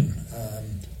decision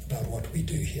about what we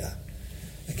do here.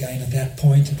 Again, at that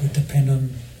point, it would depend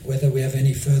on whether we have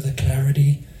any further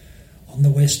clarity on the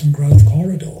Western Growth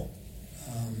Corridor.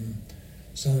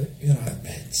 So,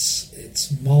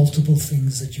 it's multiple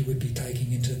things that you would be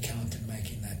taking into account in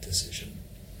making that decision.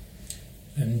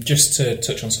 And just to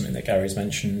touch on something that Gary's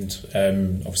mentioned,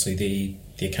 obviously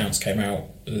the accounts came out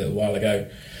a little while ago.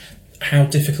 How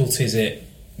difficult is it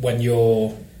when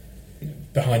you're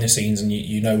behind the scenes and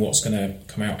you know what's going to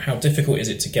come out? How difficult is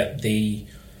it to get the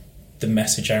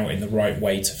message out in the right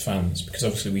way to fans? Because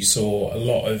obviously we saw a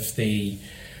lot of the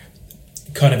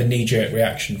kind of a knee-jerk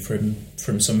reaction from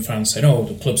some fans saying, "Oh,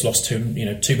 the club's lost £2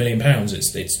 million. It's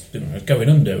going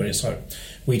under." And it's like,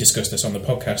 we discussed this on the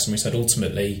podcast, and we said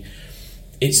ultimately,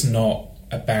 it's not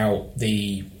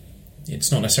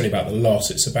necessarily about the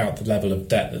loss. It's about the level of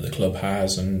debt that the club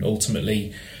has, and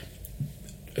ultimately,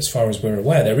 as far as we're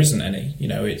aware, there isn't any.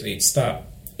 It's that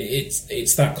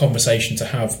conversation to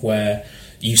have where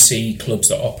you see clubs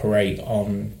that operate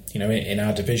on, in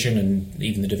our division and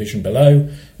even the division below,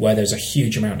 where there's a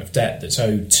huge amount of debt that's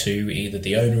owed to either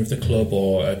the owner of the club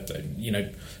or,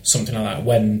 something like that.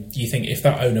 When you think if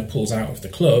that owner pulls out of the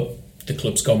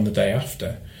club's gone the day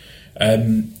after.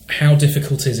 How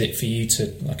difficult is it for you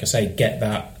to, like I say, get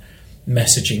that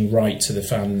messaging right to the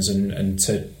fans and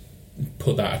to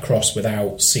put that across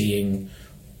without seeing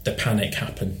the panic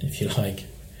happen, if you like?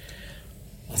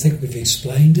 I think we've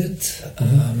explained it,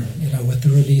 with the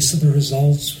release of the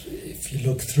results. If you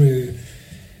look through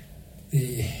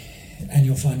the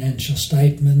annual financial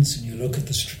statements and you look at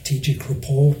the strategic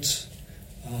report,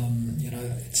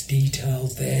 it's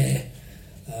detailed there.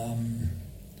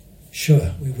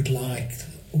 Sure, we would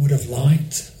have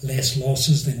liked less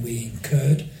losses than we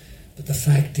incurred, but the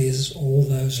fact is all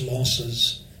those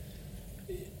losses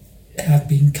have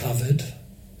been covered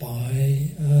by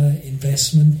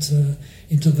investment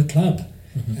into the club.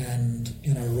 Mm-hmm. And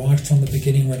right from the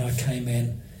beginning when I came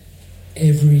in,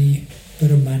 every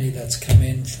bit of money that's come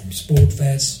in from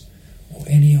Sportvest or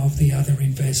any of the other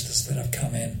investors that have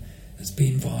come in has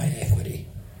been via equity.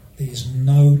 There's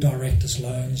no directors'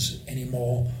 loans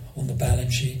anymore on the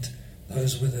balance sheet.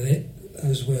 Those that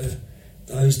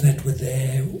were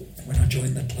there when I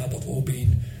joined the club have all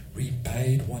been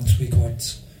repaid once we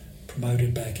got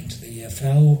promoted back into the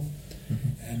EFL. Mm-hmm.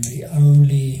 And the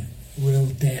only real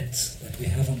debt that we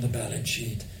have on the balance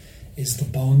sheet is the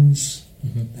bonds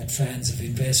that fans have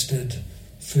invested,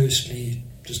 firstly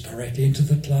just directly into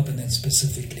the club and then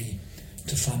specifically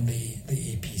to fund the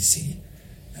EPC.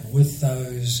 And with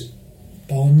those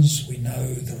bonds, we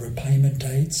know the repayment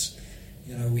dates.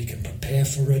 We can prepare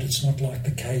for it. It's not like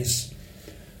the case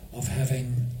of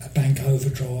having a bank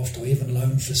overdraft or even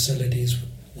loan facilities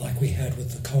like we had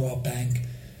with the Co-op Bank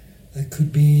that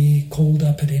could be called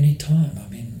up at any time. I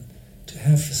mean, to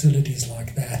have facilities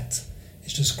like that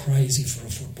is just crazy for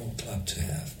a football club to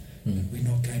have. And we're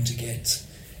not going to get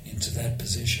into that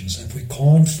position. So if we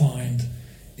can't find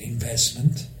the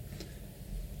investment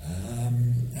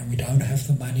and we don't have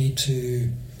the money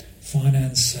to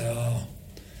finance our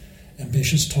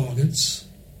ambitious targets,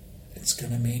 it's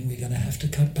going to mean we're going to have to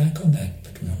cut back on that,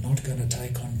 but we're not going to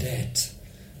take on debt,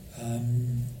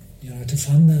 to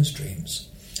fund those dreams.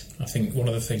 I think one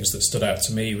of the things that stood out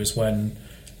to me was when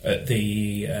at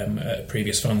the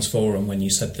previous fans forum, when you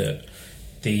said that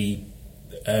the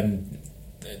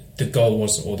goal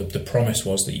was, or the promise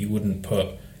was, that you wouldn't put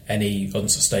any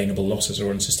unsustainable losses or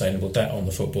unsustainable debt on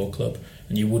the football club,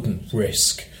 and you wouldn't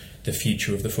risk the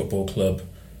future of the football club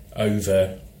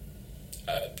over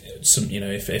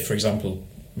if for example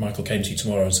Michael came to you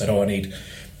tomorrow and said, I need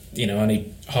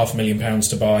 £500,000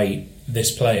 to buy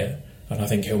this player, and I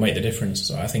think he'll make the difference.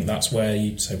 So I think that's where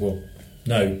you'd say, well,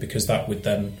 no, because that would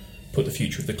then put the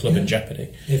future of the club in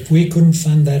jeopardy. If we couldn't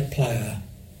fund that player,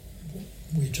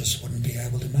 we just wouldn't be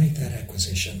able to make that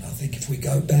acquisition. I think if we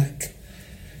go back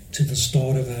to the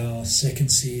start of our second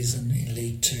season in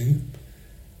League Two,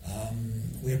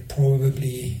 we had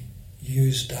probably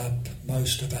used up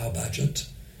most of our budget,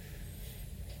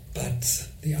 but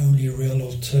the only real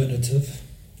alternative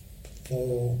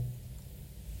for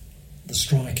the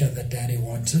striker that Danny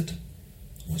wanted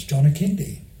was John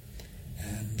Akindi.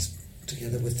 And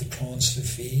together with the transfer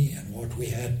fee and what we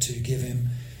had to give him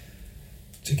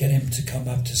to get him to come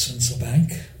up to Sincil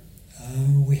Bank,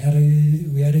 we had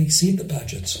to exceed the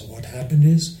budget. So what happened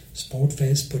is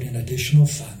Sportfest put in additional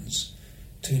funds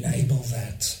to enable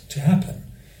that to happen.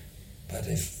 But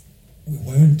if we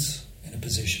weren't in a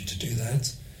position to do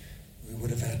that, we would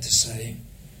have had to say,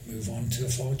 move on to a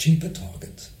far cheaper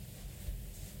target.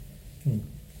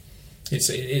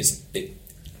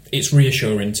 It's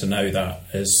reassuring to know that,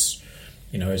 as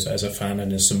a fan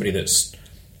and as somebody that's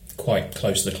quite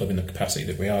close to the club in the capacity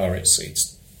that we are.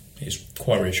 It's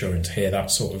quite reassuring to hear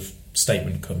that sort of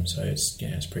statement come. So it's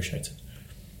appreciated.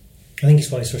 I think it's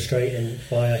quite frustrating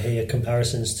why I hear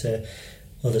comparisons to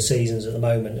other seasons at the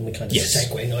moment, and we kind of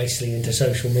segue nicely into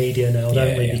social media now,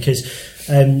 don't we? Yeah. Because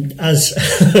as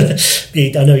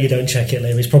I know you don't check it,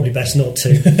 Liam, it's probably best not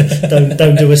to.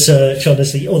 don't do a search,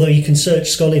 honestly. Although you can search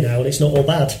Scully now, and it's not all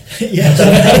bad. Yes,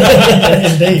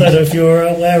 indeed. I don't know if you were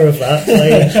aware of that.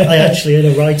 I actually, in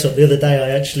a write-up the other day,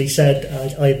 I actually said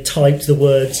I typed the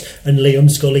words "and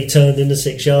Liam Scully turned in the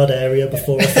 6-yard area"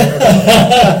 before I thought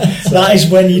about it. So that is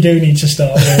when you do need to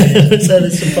start. Really. So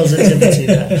there's some positivity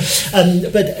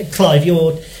there. But Clive,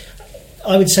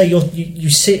 I would say you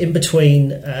sit in between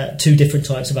two different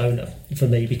types of owner for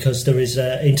me, because there is,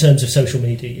 in terms of social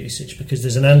media usage, because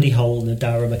there's an Andy Hole and a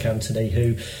Darragh McAntony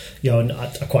who, and I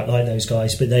quite like those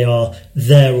guys, but they are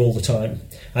there all the time.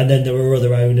 And then there are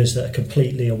other owners that are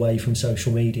completely away from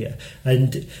social media.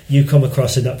 And you come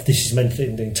across, and this is meant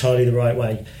in entirely the right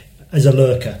way, as a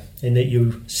lurker, in that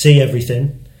you see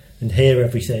everything and hear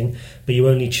everything, but you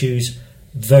only choose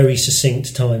very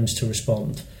succinct times to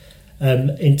respond.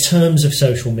 In terms of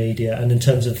social media, and in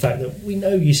terms of the fact that we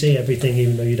know you see everything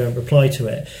even though you don't reply to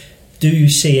it, do you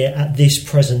see it at this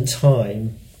present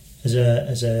time as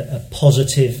a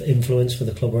positive influence for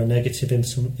the club, or a negative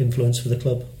influence for the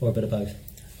club, or a bit of both?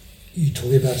 You're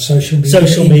talking about social media?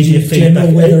 Social media feedback,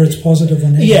 general, whether it's positive or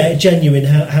negative? Yeah, genuine.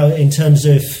 How in terms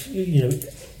of,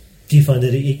 do you find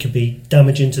that it could be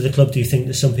damaging to the club? Do you think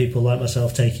that some people like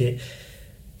myself take it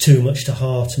too much to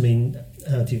heart? I mean,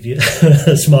 how do you view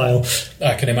a smile?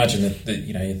 I can imagine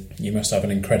that you must have an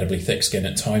incredibly thick skin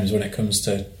at times when it comes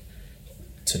to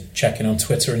checking on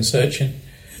Twitter and searching.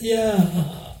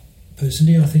 Yeah,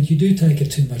 personally, I think you do take it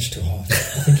too much to heart. I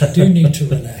think you do need to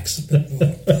relax a bit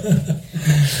more.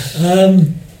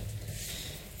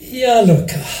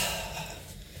 Look,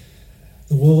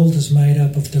 the world is made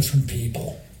up of different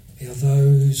people. There are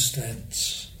those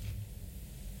that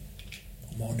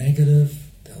are more negative,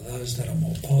 there are those that are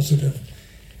more positive,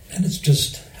 and it's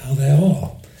just how they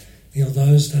are. There are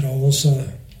those that are also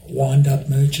wind-up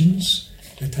merchants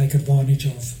that take advantage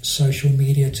of social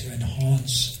media to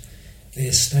enhance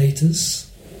their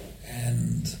status,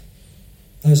 and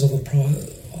those are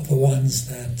the ones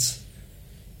that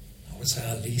I would say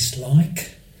I least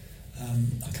like.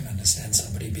 I can understand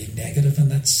somebody being negative,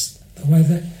 and that's the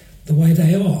way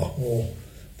they are, or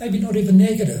maybe not even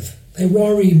negative. They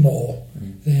worry more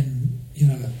than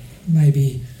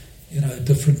maybe a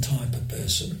different type of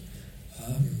person.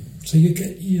 So you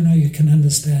can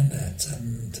understand that.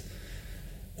 And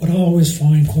what I always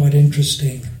find quite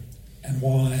interesting, and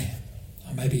why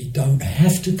I maybe don't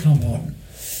have to come on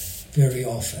very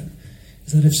often,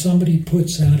 is that if somebody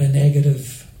puts out a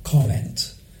negative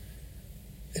comment,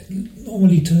 it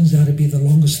normally turns out to be the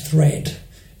longest thread,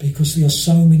 because there are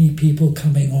so many people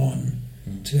coming on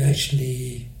to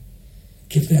actually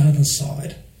give the other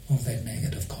side of that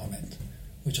negative comment,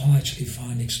 which I actually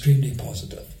find extremely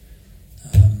positive.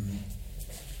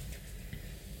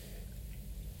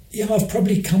 Yeah, I've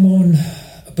probably come on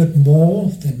a bit more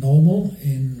than normal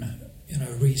in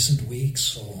recent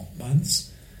weeks or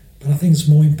months, but I think it's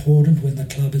more important when the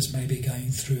club is maybe going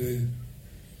through,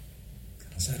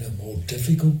 a more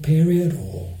difficult period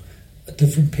or a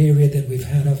different period that we've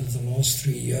had over the last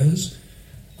 3 years.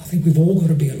 I think we've all got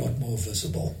to be a lot more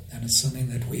visible, and it's something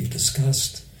that we've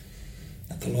discussed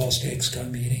at the last ExCo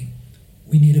meeting.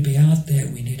 We need to be out there.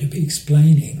 We need to be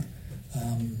explaining.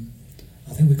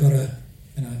 I think we've got to,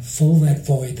 fill that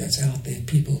void that's out there.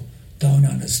 People don't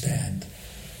understand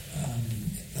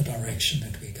the direction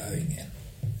that we're going in.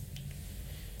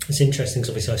 It's interesting because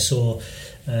obviously I saw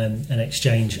an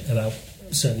exchange about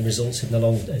certainly results in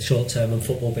the short term and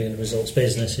football being a results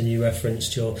business, and you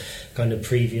referenced your kind of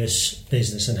previous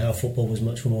business and how football was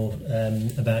much more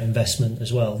about investment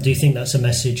as well. Do you think that's a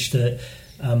message that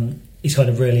is kind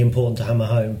of really important to hammer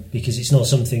home, because it's not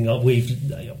something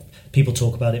that people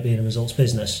talk about it being a results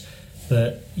business,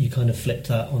 but you kind of flipped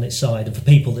that on its side? And for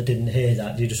people that didn't hear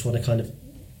that, do you just want to kind of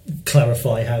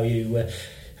clarify how you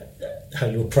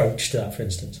approached that, for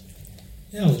instance?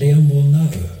 Yeah, Liam will know.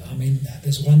 I mean,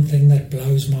 there's one thing that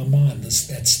blows my mind,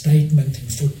 that statement in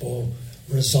football,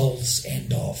 results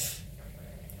end off.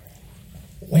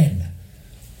 When?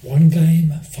 1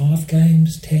 game, 5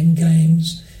 games, 10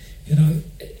 games?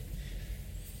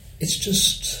 It's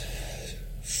just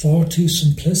far too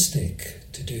simplistic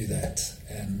to do that.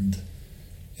 And,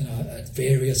 at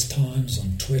various times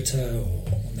on Twitter or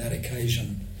on that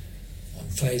occasion on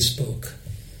Facebook,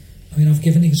 I've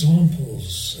given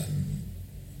examples,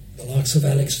 the likes of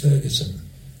Alex Ferguson,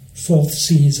 4th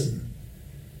season,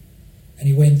 and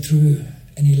he went through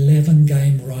an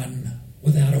 11-game run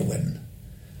without a win.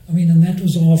 And that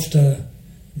was after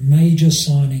major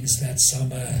signings that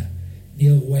summer: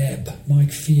 Neil Webb,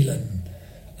 Mike Phelan,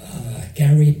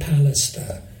 Gary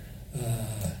Pallister,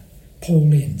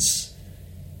 Paul Ince.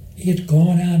 He had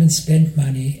gone out and spent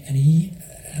money,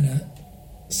 and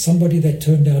somebody that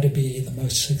turned out to be the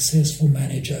most successful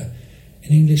manager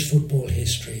in English football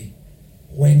history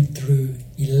went through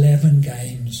 11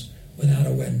 games without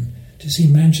a win to see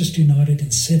Manchester United in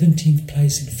 17th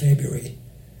place in February.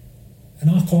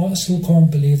 And I still can't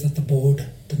believe that the board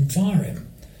didn't fire him.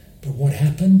 But what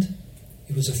happened?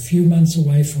 He was a few months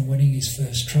away from winning his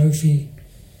first trophy,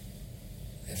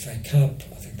 FA Cup.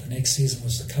 I think the next season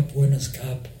was the Cup Winners'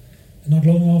 Cup. And not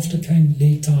long after came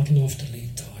league title after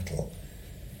league title.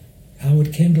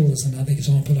 Howard Kendall is another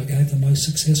example I gave, the most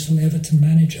successful Everton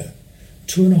manager.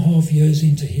 2.5 years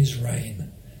into his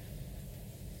reign,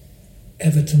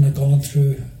 Everton had gone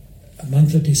through a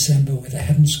month of December where they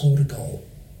hadn't scored a goal.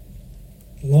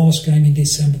 Last game in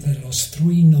December, they lost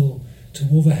 3-0 to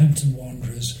Wolverhampton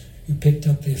Wanderers, who picked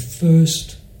up their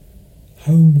first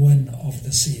home win of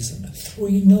the season.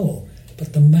 3-0.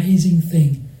 But the amazing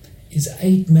thing is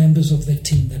 8 members of their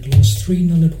team that lost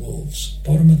 3-0 at Wolves,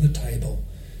 bottom of the table,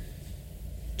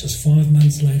 just 5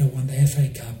 months later won the FA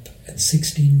Cup, and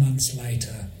 16 months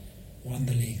later won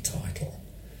the league title.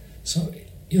 So,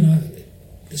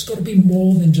 there's got to be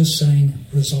more than just saying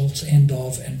results end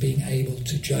of and being able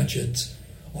to judge it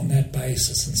on that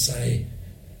basis and say,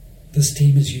 this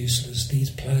team is useless, these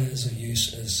players are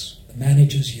useless, the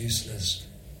manager's useless,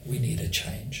 we need a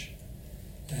change.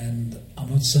 And I'm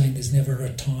not saying there's never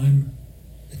a time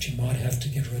that you might have to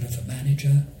get rid of a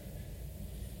manager,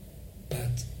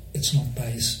 but it's not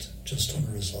based just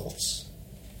on results.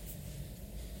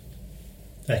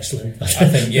 Excellent. I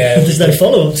think, yeah. There's no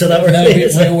follow-up to that. No,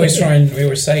 we always try and we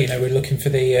always say, we're looking for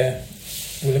the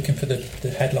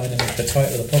headline and the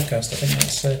title of the podcast. I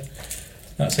think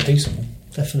that's a decent one.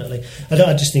 Definitely.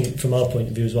 I just think from our point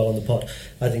of view as well on the pod,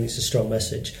 I think it's a strong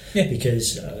message. Yeah.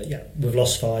 Because we've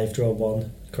lost 5, drawn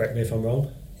 1. Correct me if I'm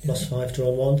wrong. Yeah. Lost 5,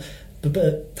 drawn 1.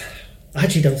 But I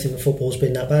actually don't think the football's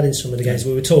been that bad in some of the games.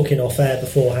 We were talking off air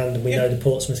beforehand, and we know the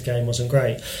Portsmouth game wasn't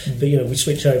great. But we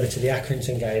switch over to the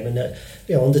Accrington game, and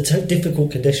under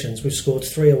difficult conditions, we've scored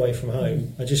 3 away from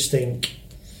home. I just think,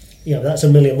 that's a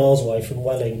million miles away from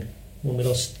Welling when we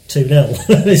lost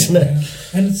 2-0, isn't it? Yeah.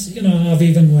 And it's, I've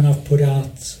even, when I've put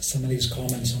out some of these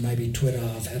comments on maybe Twitter,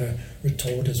 I've had a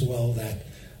retort as well that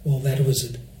was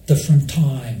at different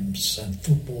times and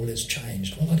football has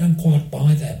changed. Well, I don't quite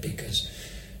buy that because,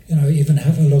 even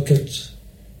have a look at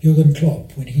Jurgen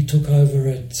Klopp when he took over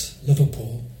at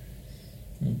Liverpool.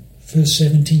 First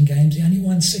 17 games, he only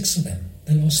won 6 of them.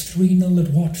 They lost 3-0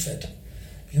 at Watford.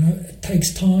 It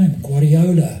takes time.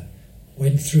 Guardiola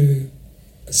went through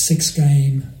a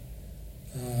 6-game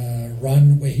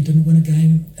run where he didn't win a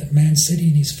game at Man City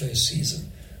in his first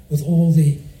season. With all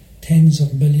the tens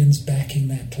of millions backing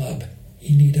that club,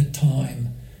 he needed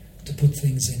time to put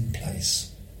things in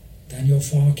place. Daniel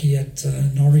Farke at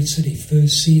Norwich City,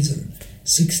 first season,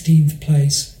 16th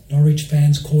place, Norwich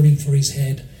fans calling for his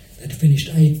head. They'd finished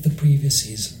 8th the previous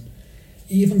season.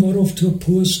 He even got off to a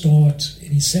poor start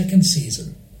in his second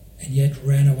season and yet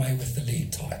ran away with the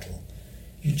league title.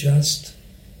 You just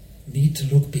need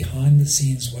to look behind the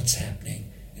scenes what's happening,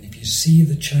 and if you see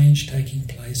the change taking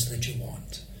place that you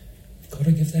want, you've got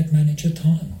to give that manager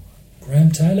time.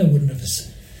 Graham Taylor wouldn't have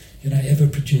ever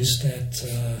produced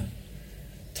that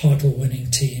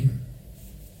title-winning team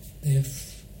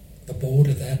if the board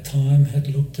at that time had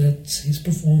looked at his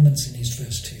performance in his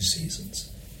first 2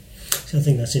 seasons. So I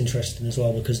think that's interesting as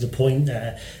well, because the point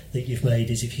there that you've made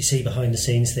is if you see behind the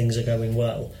scenes things are going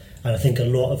well, and I think a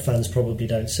lot of fans probably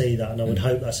don't see that, and I would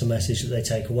hope that's a message that they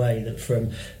take away, that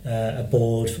from a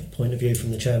board point of view,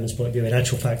 from the chairman's point of view, in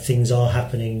actual fact things are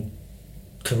happening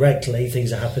correctly,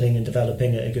 things are happening and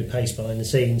developing at a good pace behind the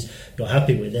scenes. You're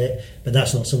happy with it, but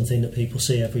that's not something that people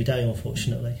see every day,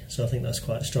 unfortunately. So I think that's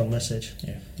quite a strong message.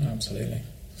 Yeah, absolutely.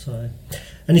 So,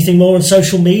 anything more on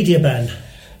social media, Ben?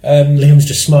 Liam's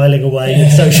just smiling away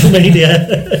with social media.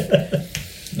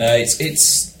 No,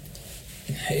 it's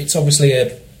obviously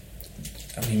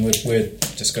I mean, we're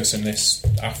discussing this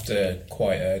after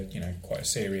quite a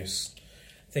serious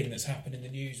thing that's happened in the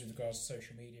news with regards to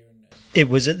social media. It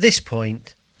was at this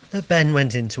point that Ben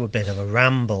went into a bit of a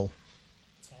ramble.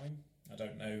 I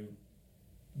don't know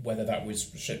whether that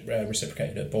was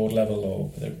reciprocated at board level or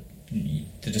whether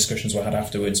the discussions were had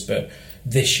afterwards, but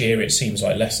this year it seems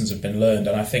like lessons have been learned,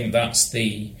 and I think that's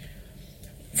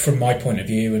from my point of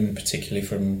view, and particularly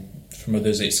from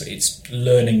others, it's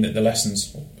learning that the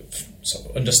lessons,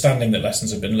 understanding that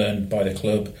lessons have been learned by the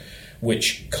club,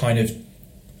 which kind of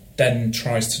then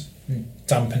tries to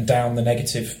dampen down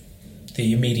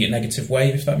the immediate negative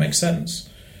wave, if that makes sense.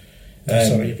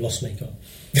 Sorry, you've lost me.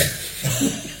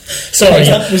 Sorry,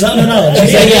 was that an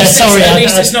analogy? Yeah, sorry. At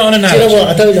least it's not an analogy. Do you know what?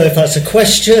 I don't know if that's a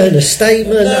question, a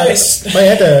statement. No, my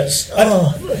head hurts.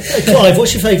 Clive,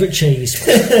 what's your favourite cheese?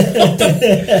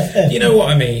 You know what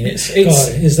I mean? It's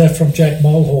God, is that from Jack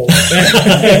Mulhall?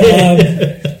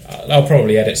 I'll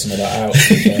probably edit some of that out.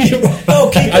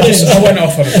 I went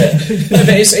off on a bit. No,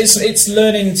 but it's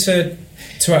learning to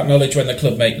acknowledge when the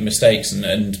club make the mistakes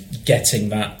and getting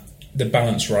the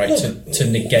balance right to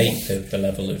negate the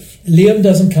level of... Liam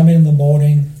doesn't come in the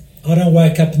morning. I don't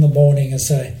wake up in the morning and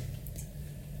say,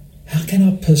 how can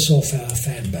I piss off our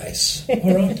fan base?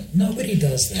 All right? Nobody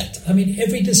does that. I mean,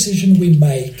 every decision we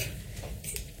make,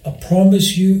 I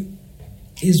promise you,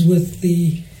 is with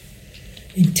the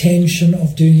intention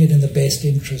of doing it in the best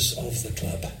interests of the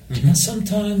club. Mm-hmm. And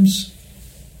sometimes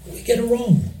we get it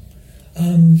wrong.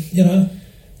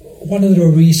 One of the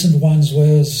recent ones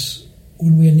was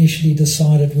when we initially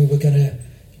decided we were going to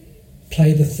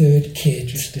play the third kid,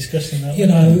 just discussing that,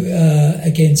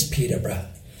 against Peterborough.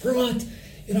 Right,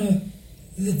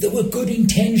 there were good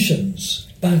intentions,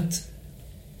 but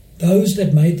those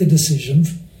that made the decision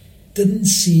didn't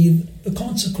see the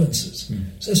consequences.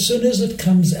 So as soon as it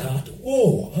comes out,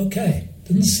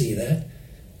 didn't see that,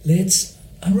 let's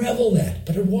unravel that.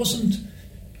 But it wasn't,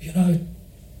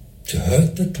 to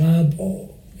hurt the club or,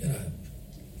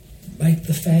 make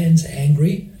the fans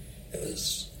angry. It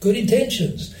was good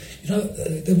intentions.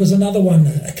 There was another one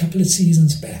a couple of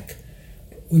seasons back.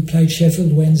 We played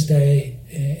Sheffield Wednesday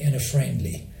in a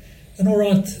friendly. And all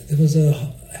right, there was a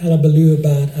hullabaloo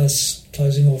about us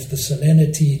closing off the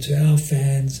Serenity to our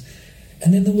fans.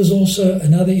 And then there was also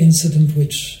another incident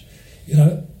which,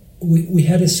 we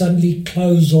had to suddenly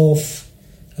close off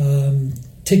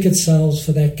ticket sales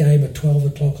for that game at 12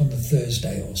 o'clock on the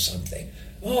Thursday or something.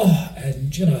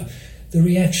 The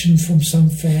reaction from some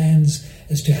fans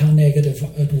as to how negative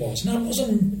it was. Now, it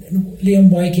wasn't Liam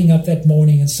waking up that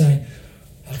morning and saying,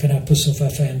 how can I piss off our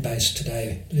fan base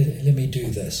today? Let me do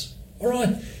this. All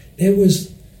right, there was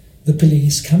the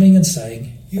police coming and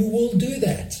saying, you will do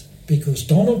that because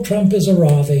Donald Trump is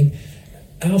arriving.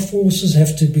 Our forces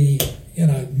have to be,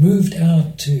 moved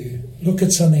out to look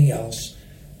at something else.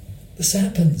 This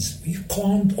happens. You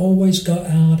can't always go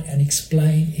out and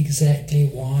explain exactly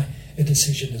why a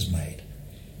decision is made.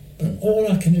 But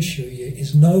all I can assure you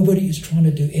is nobody is trying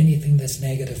to do anything that's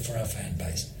negative for our fan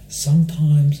base.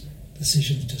 Sometimes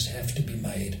decisions just have to be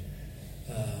made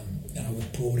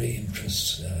with broader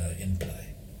interests in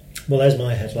play. Well, there's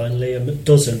my headline. Liam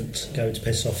doesn't go to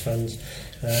piss off fans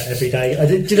every day.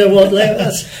 Do you know what, Liam?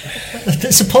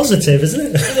 That's a positive,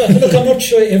 isn't it? Look, I'm not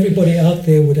sure everybody out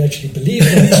there would actually believe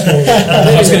that story.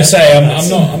 I was going to say,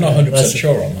 I'm not 100%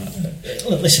 sure on that.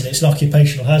 Look, listen, it's an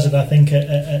occupational hazard, I think,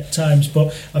 at times.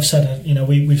 But I've said,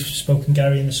 we've spoken,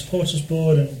 Gary, in the supporters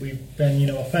board, and we've been,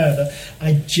 off air, that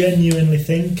I genuinely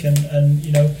think, and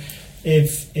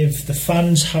if the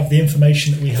fans have the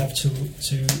information that we have to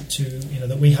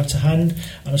that we have to hand,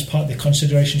 and as part of the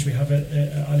considerations we have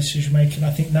at our decision making,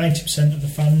 I think 90% of the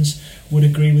fans would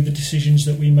agree with the decisions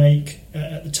that we make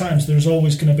at the times. There's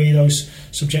always going to be those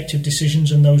subjective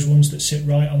decisions and those ones that sit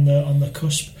right on the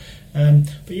cusp.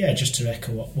 But yeah, just to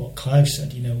echo what Clive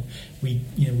said, we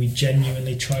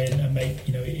genuinely try and make,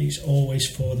 it's always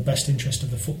for the best interest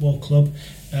of the football club.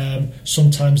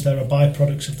 Sometimes there are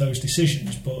byproducts of those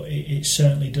decisions, but it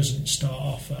certainly doesn't start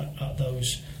off at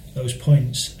those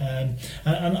points. And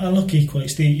look, equally,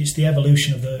 it's the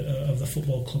evolution of the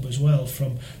football club as well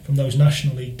from those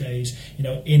National League days.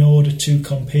 In order to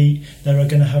compete, there are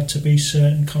going to have to be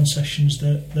certain concessions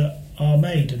that are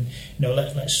made, and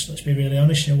let's be really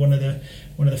honest. One of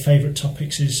the favourite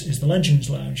topics is the Legends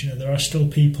Lounge. There are still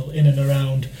people in and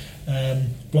around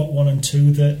Block 1 and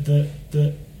 2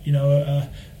 that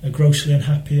are grossly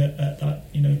unhappy at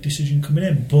that decision coming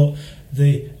in. But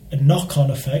the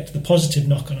knock-on effect, the positive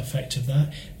knock-on effect of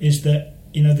that, is that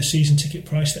the season ticket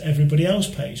price that everybody else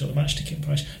pays, or the match ticket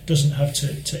price, doesn't have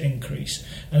to increase.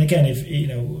 And again, if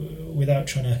without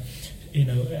trying to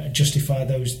justify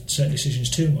those certain decisions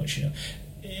too much,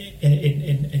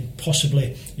 in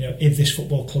possibly, if this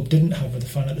football club didn't have the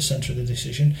fan at the centre of the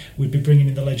decision, we'd be bringing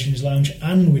in the Legends Lounge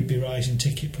and we'd be rising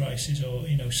ticket prices, or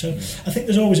so I think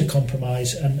there's always a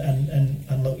compromise,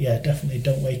 and look, yeah, definitely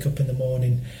don't wake up in the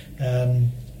morning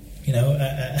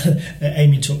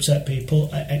aiming to upset people.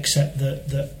 I accept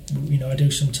that I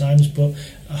do sometimes, but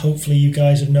hopefully you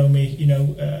guys have known me,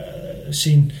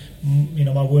 seen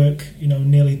my work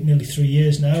nearly 3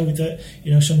 years now, with that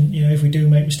if we do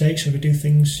make mistakes, or if we do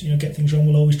things get things wrong,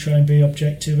 we'll always try and be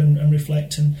objective and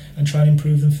reflect and try and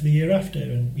improve them for the year after.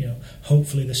 And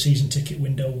hopefully the season ticket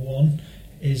window 1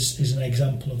 is an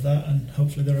example of that, and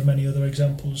hopefully there are many other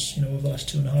examples over the last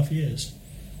 2.5 years.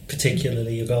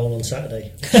 Particularly your goal on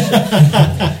Saturday.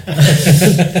 I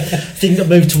think I'll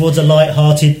move towards a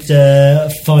light-hearted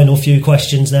final few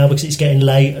questions now, because it's getting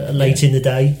late in the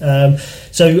day.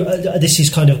 So this is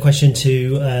kind of a question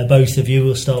to both of you.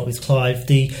 We'll start with Clive.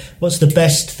 What's the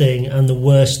best thing and the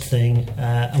worst thing,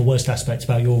 or worst aspect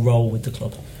about your role with the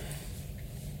club?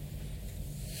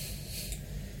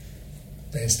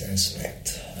 Best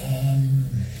aspect.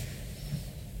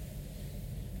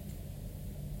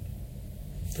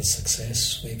 The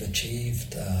success we've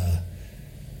achieved,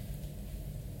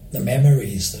 the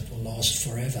memories that will last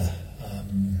forever,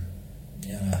 and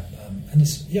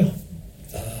it's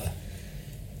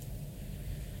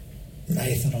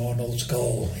Nathan Arnold's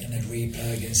goal in a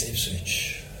replay against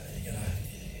Ipswich.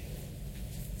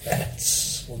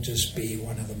 That will just be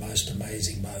one of the most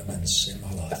amazing moments in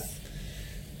my life.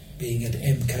 Being at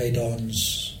MK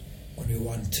Dons when we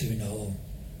won 2-0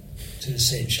 to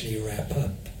essentially wrap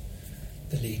up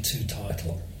the League 2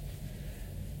 title.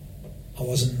 I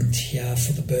wasn't here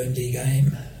for the Burnley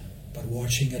game, but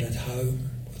watching it at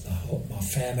home with my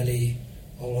family,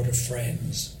 a lot of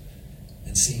friends,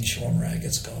 and seeing Sean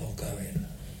Raggett's goal go in.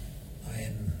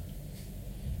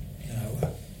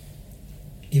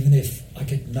 Even if I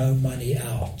get no money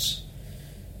out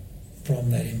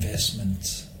from that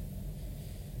investment,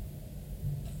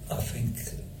 I think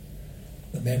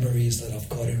the memories that I've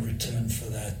got in return for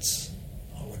that,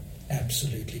 I would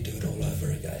absolutely do it all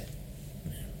over again.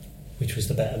 Which was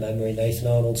the better memory, Nathan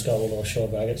Arnold's goal or Sean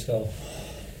Raggett's goal?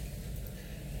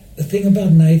 The thing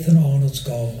about Nathan Arnold's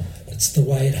goal, it's the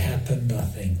way it happened, I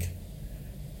think.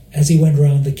 As he went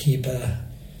round the keeper,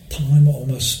 time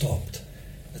almost stopped.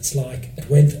 It's like it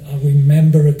went. I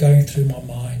remember it going through my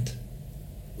mind,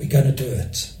 we're going to do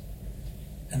it.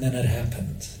 And then it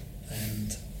happened.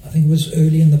 And I think it was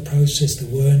early in the process. There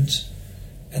weren't,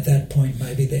 at that point,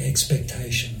 maybe the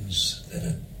expectations that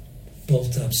had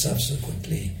built up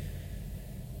subsequently.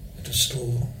 It was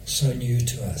still so new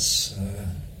to us.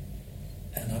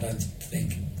 And I don't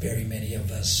think very many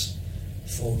of us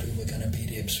thought we were going to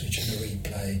beat Ipswich in a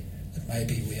replay, that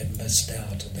maybe we had missed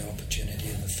out on the opportunity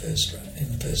in the first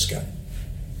game.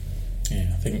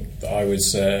 Yeah, I think I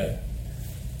was.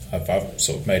 I've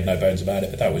sort of made no bones about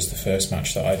it, but that was the first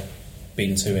match that I'd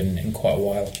been to in quite a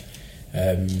while,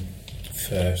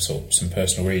 for sort of some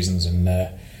personal reasons, and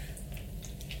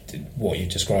what you've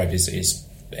described is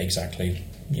exactly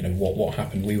what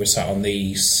happened. We were sat on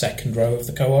the second row of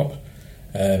the co-op,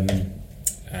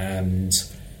 and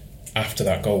after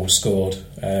that goal was scored,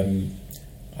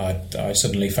 I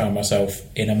suddenly found myself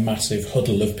in a massive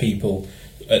huddle of people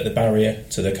at the barrier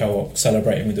to the co-op,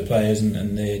 celebrating with the players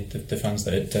and the fans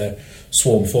that had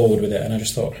swarmed forward with it. And I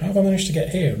just thought, how have I managed to get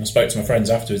here? And I spoke to my friends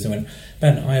afterwards and went,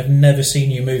 Ben, I have never seen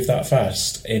you move that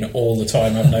fast in all the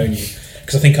time I've known you.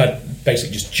 because I think I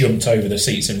basically just jumped over the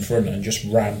seats in front and just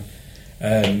ran,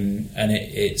 and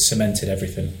it cemented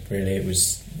everything. Really, it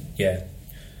was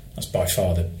that's by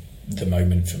far the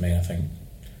moment for me, I think.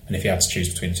 And if you had to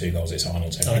choose between the two goals, it's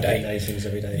Arnold's every day. Nathan's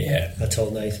every day. Yeah, I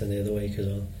told Nathan the other week as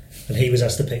well, and he was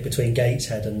asked to pick between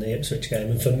Gateshead and the Ipswich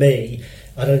game. And for me,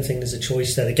 I don't think there's a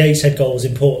choice there. The Gateshead goal was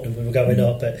important when we were going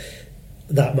up, but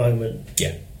that moment,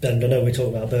 and I know we're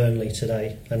talking about Burnley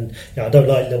today, and I don't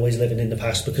like always living in the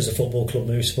past because the football club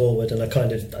moves forward, and I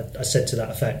said to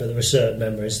that effect, but there are certain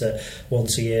memories that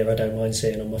once a year I don't mind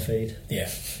seeing on my feed. Yeah,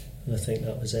 and I think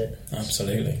that was it.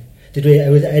 Absolutely. Did we?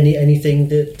 Was anything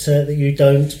that you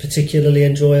don't particularly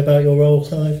enjoy about your role,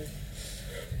 Clive?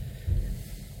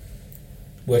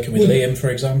 Working with Liam, for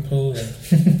example.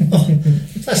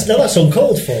 That's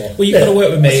uncalled for. Well, you've got to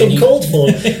work with me. That's uncalled for.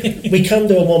 We can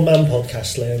do a one-man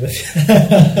podcast, Liam,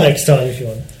 next time if you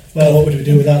want. Well, what would we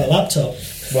do without a laptop?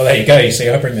 Well, there you go. You see,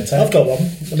 I bring the tech. I've got one.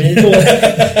 I mean,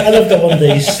 and I've got one of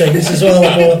these things as well.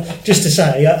 But just to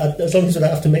say, as long as I don't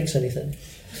have to mix anything.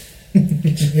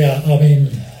 Yeah, I mean,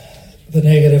 the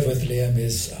negative with Liam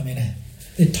is, I mean,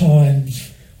 there are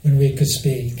times when we could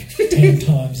speak 10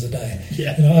 times a day.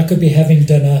 Yeah. You know, I could be having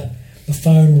dinner, the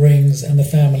phone rings, and the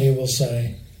family will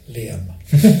say, Liam.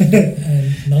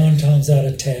 And 9 times out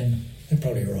of 10, they're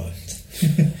probably right.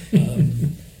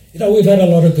 You know, we've had a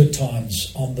lot of good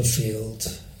times on the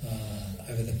field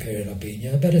over the period I've been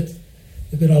here, but there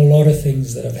have been a lot of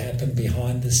things that have happened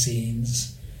behind the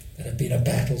scenes that have been a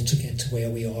battle to get to where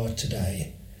we are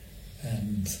today.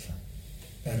 And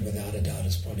that, without a doubt,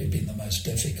 has probably been the most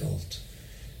difficult,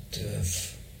 to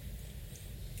have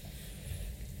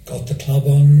got the club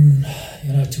on,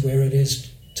 you know, to where it is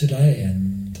today.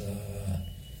 And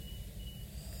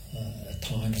at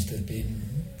times there have been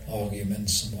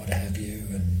arguments and what have you,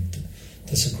 and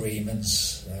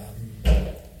disagreements.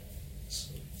 But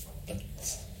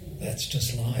that's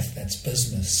just life. That's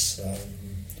business.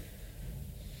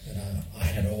 You know, I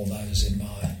had all those in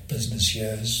my business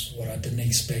years. What I didn't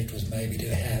expect was maybe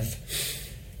to have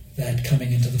that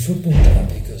coming into the football club,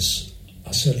 because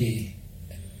I certainly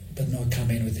did not come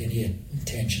in with any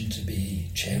intention to be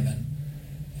chairman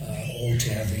or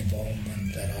to have the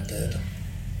involvement that I did.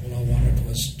 All I wanted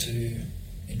was to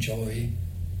enjoy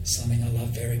something I love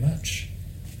very much.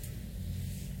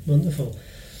 Wonderful.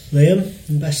 Liam,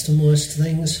 best and worst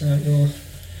things out your...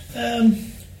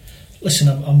 Listen,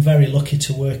 I'm very lucky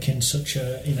to work in such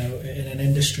a, you know, in an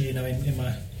industry, you know, in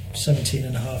my 17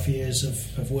 and a half years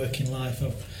of working life,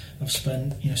 I've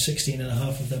spent, you know, 16 and a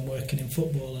half of them working in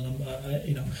football, and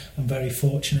I'm very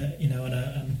fortunate, you know,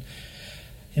 and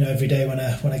you know, every day when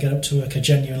I get up to work, I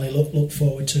genuinely look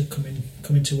forward to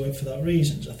coming to work for that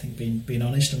reasons. I think being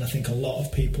honest, and I think a lot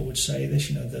of people would say this,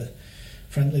 you know,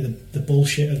 frankly the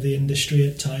bullshit of the industry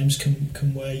at times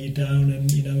can wear you down,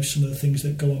 and you know, some of the things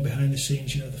that go on behind the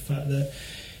scenes, you know, the fact that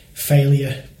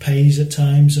failure pays at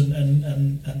times,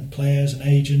 and players and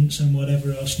agents and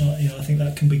whatever else not, you know, I think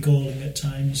that can be galling at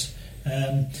times,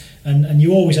 and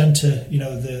you always enter, you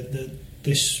know,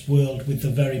 this world with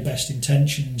the very best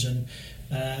intentions, and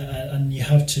you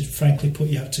have to, frankly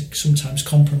you have to sometimes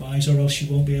compromise, or else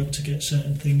you won't be able to get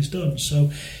certain things done.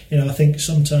 So, you know, I think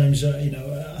sometimes, you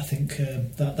know, I think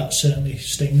that certainly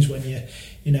stings when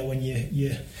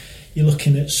you're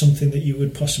looking at something that you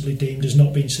would possibly deemed as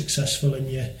not being successful,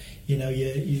 and you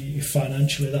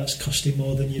financially that's costing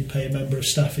more than you'd pay a member of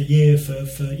staff a year for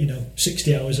you know,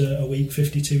 60 hours a week,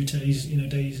 52 days, you know,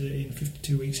 days in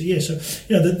 52 weeks a year. So,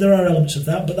 you know, there are elements of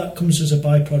that, but that comes as a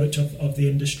byproduct of the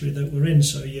industry that we're in.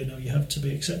 So, you know, you have to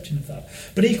be accepting of that.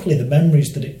 But equally, the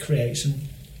memories that it creates, and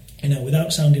you know,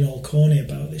 without sounding all corny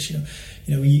about this, you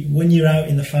know, when you're out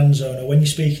in the fan zone, or when you're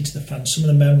speaking to the fans, some of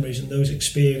the memories and those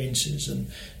experiences, and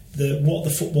what the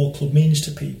football club means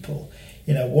to people.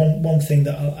 You know, one thing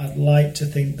that I'd like to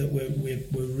think that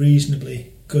we're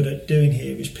reasonably good at doing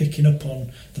here is picking up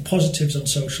on the positives on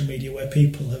social media, where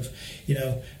people have,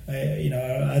 are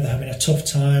either having a tough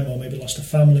time or maybe lost a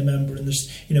family member, and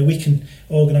there's, you know, we can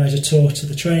organise a tour to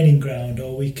the training ground,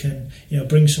 or we can, you know,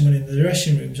 bring someone in the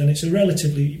dressing rooms, and it's a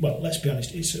relatively, well, let's be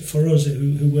honest, it's for us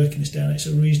who work in this down, it's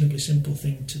a reasonably simple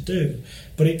thing to do,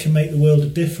 but it can make the world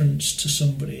of difference to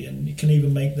somebody, and it can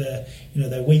even make their, you know,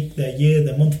 their week, their year,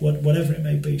 their month, whatever it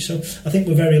may be. So I think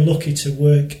we're very lucky to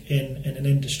work in an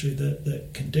industry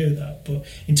that can do that. But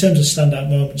in terms of standout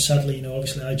moments, sadly, you know,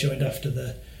 obviously I joined after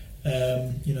the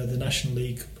National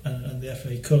League and the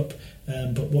FA Cup,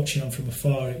 but watching on from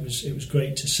afar, it was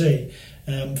great to see.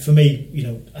 For me, you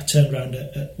know, I turned around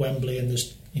at Wembley, and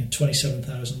there's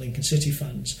 27,000 Lincoln City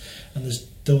fans, and there's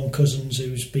Dawn Cousins,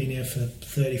 who's been here for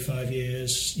 35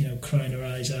 years, crying her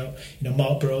eyes out.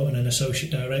 Mark Broughton, an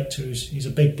associate director, he's a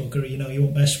big bugger. You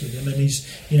won't mess with him, and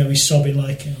he's sobbing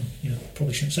like,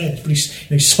 probably shouldn't say this, but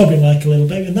he's sobbing like a little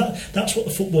baby, and that's what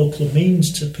the football club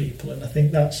means to people. And I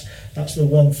think that's the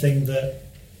one thing that,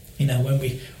 when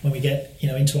we get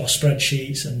into our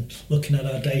spreadsheets and looking at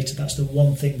our data, that's the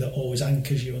one thing that always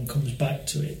anchors you and comes back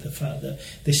to it. The fact that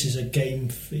this is a game,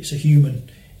 it's a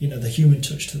human. The human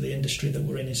touch to the industry that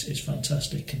we're in is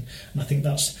fantastic, and I think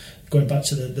that's going back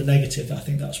to the negative. I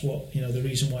think that's what the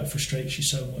reason why it frustrates you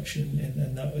so much,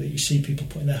 and that you see people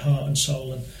putting their heart and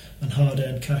soul and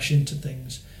hard-earned cash into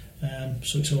things.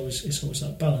 So it's always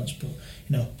that balance. But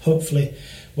hopefully,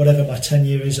 whatever my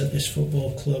tenure is at this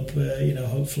football club,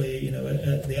 hopefully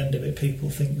at the end of it, people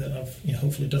think that I've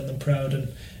hopefully done them proud,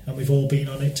 and we've all been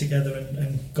on it together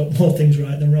and got more things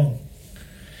right than wrong.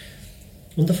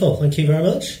 Wonderful, thank you very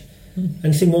much.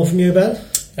 Anything more from you, Ben?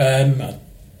 I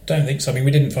don't think so. I mean,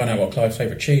 we didn't find out what Clive's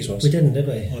favourite cheese was. We didn't, did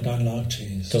we? I don't like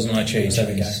cheese. Doesn't like cheese, there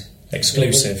we go.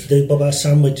 Exclusive. What about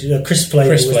sandwich? Crisp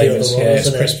flavours was the other one, yeah,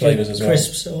 wasn't crisp flavours as well.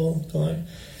 Crisps,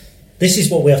 this is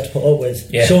what we have to put up with.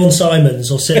 Yeah. Sean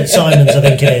Simons, or Simons, I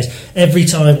think it is. Every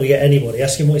time we get anybody,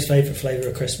 ask him what his favourite flavour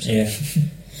of crisps is. Yeah.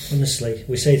 Honestly,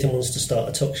 we say he wants to start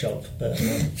a tuck shop, but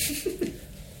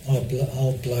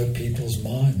I'll blow people's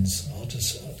minds.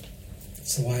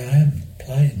 It's the way I am,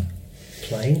 plain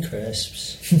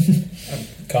crisps.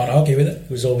 Can't argue with it. It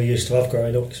was all we used to have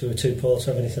growing up because we were too poor to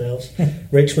have anything else.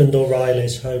 Richmond or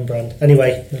Riley's, home brand.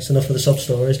 Anyway, that's enough of the sob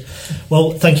stories.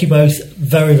 Well, thank you both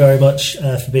very, very much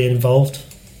for being involved,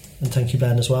 and thank you,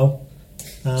 Ben, as well.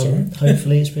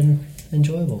 Hopefully it's been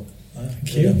enjoyable.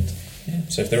 Thank you. Yeah.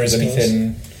 So if there is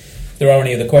anything, if there are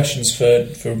any other questions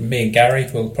for me and Gary,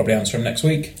 we'll probably answer them next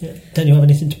week. Yeah. Don't you have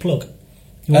anything to plug?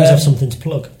 You always have something to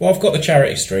plug. Well, I've got the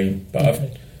charity stream, but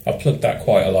Okay. I've plugged that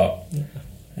quite a lot,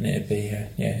 and it'd be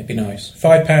nice.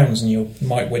 £5 and you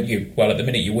might win. Well, at the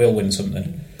minute you will win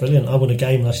something. Brilliant! I won a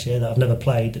game last year that I've never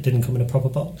played that didn't come in a proper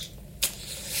box.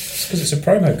 It's because it's a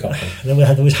promo copy. Then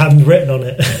there was handwritten on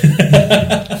it,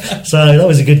 so that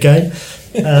was a good game.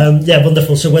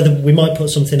 Wonderful. So whether we might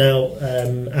put something out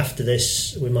after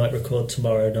this, we might record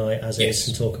tomorrow night as is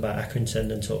and talk about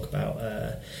Accrington and talk about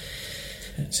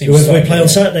whoever we play on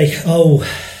Saturday. Oh,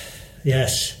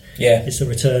 yes. Yeah. It's the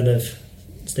return of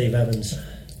Steve Evans.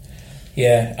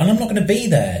 Yeah, and I'm not going to be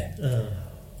there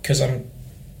because I'm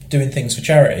doing things for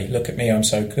charity. Look at me, I'm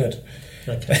so good.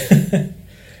 Okay.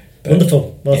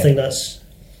 Wonderful. Well, I think that's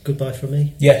goodbye from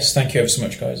me. Yes, thank you ever so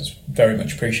much, guys. It's very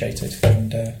much appreciated,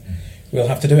 and we'll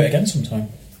have to do it again sometime.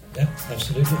 Yeah,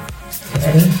 absolutely.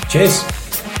 Right. Cheers.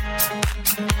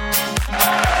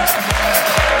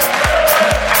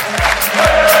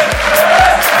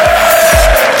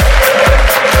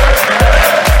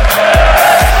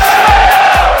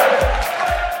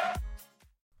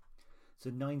 It's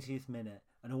the 90th minute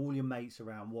and all your mates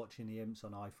around watching the Imps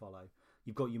on iFollow.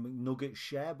 You've got your McNugget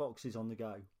share boxes on the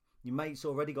go. Your mate's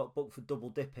already got booked for double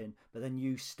dipping, but then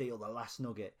you steal the last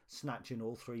nugget, snatching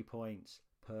all 3 points.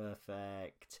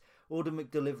 Perfect. Order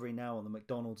McDelivery now on the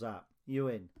McDonald's app. You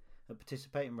in? At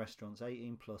participating restaurants,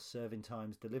 18 plus, serving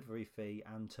times, delivery fee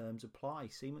and terms apply.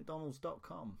 See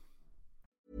mcdonalds.com.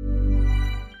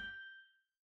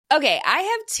 Okay, I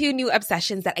have 2 new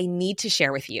obsessions that I need to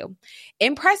share with you.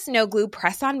 Impress No Glue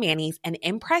Press-On Manis and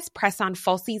Impress Press-On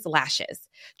Falsies Lashes.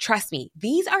 Trust me,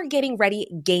 these are getting ready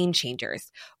game changers.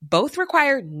 Both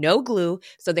require no glue,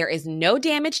 so there is no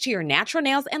damage to your natural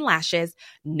nails and lashes,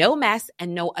 no mess,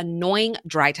 and no annoying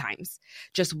dry times.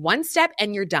 Just one step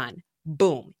and you're done.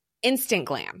 Boom. Instant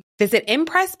glam. Visit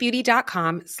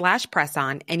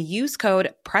impressbeauty.com/presson and use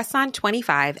code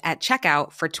PRESSON25 at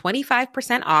checkout for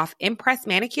 25% off Impress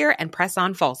Manicure and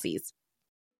Press-On Falsies.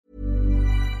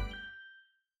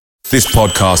 This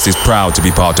podcast is proud to be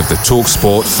part of the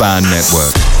TalkSport Fan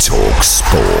Network.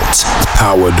 TalkSport.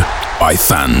 Powered by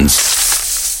fans.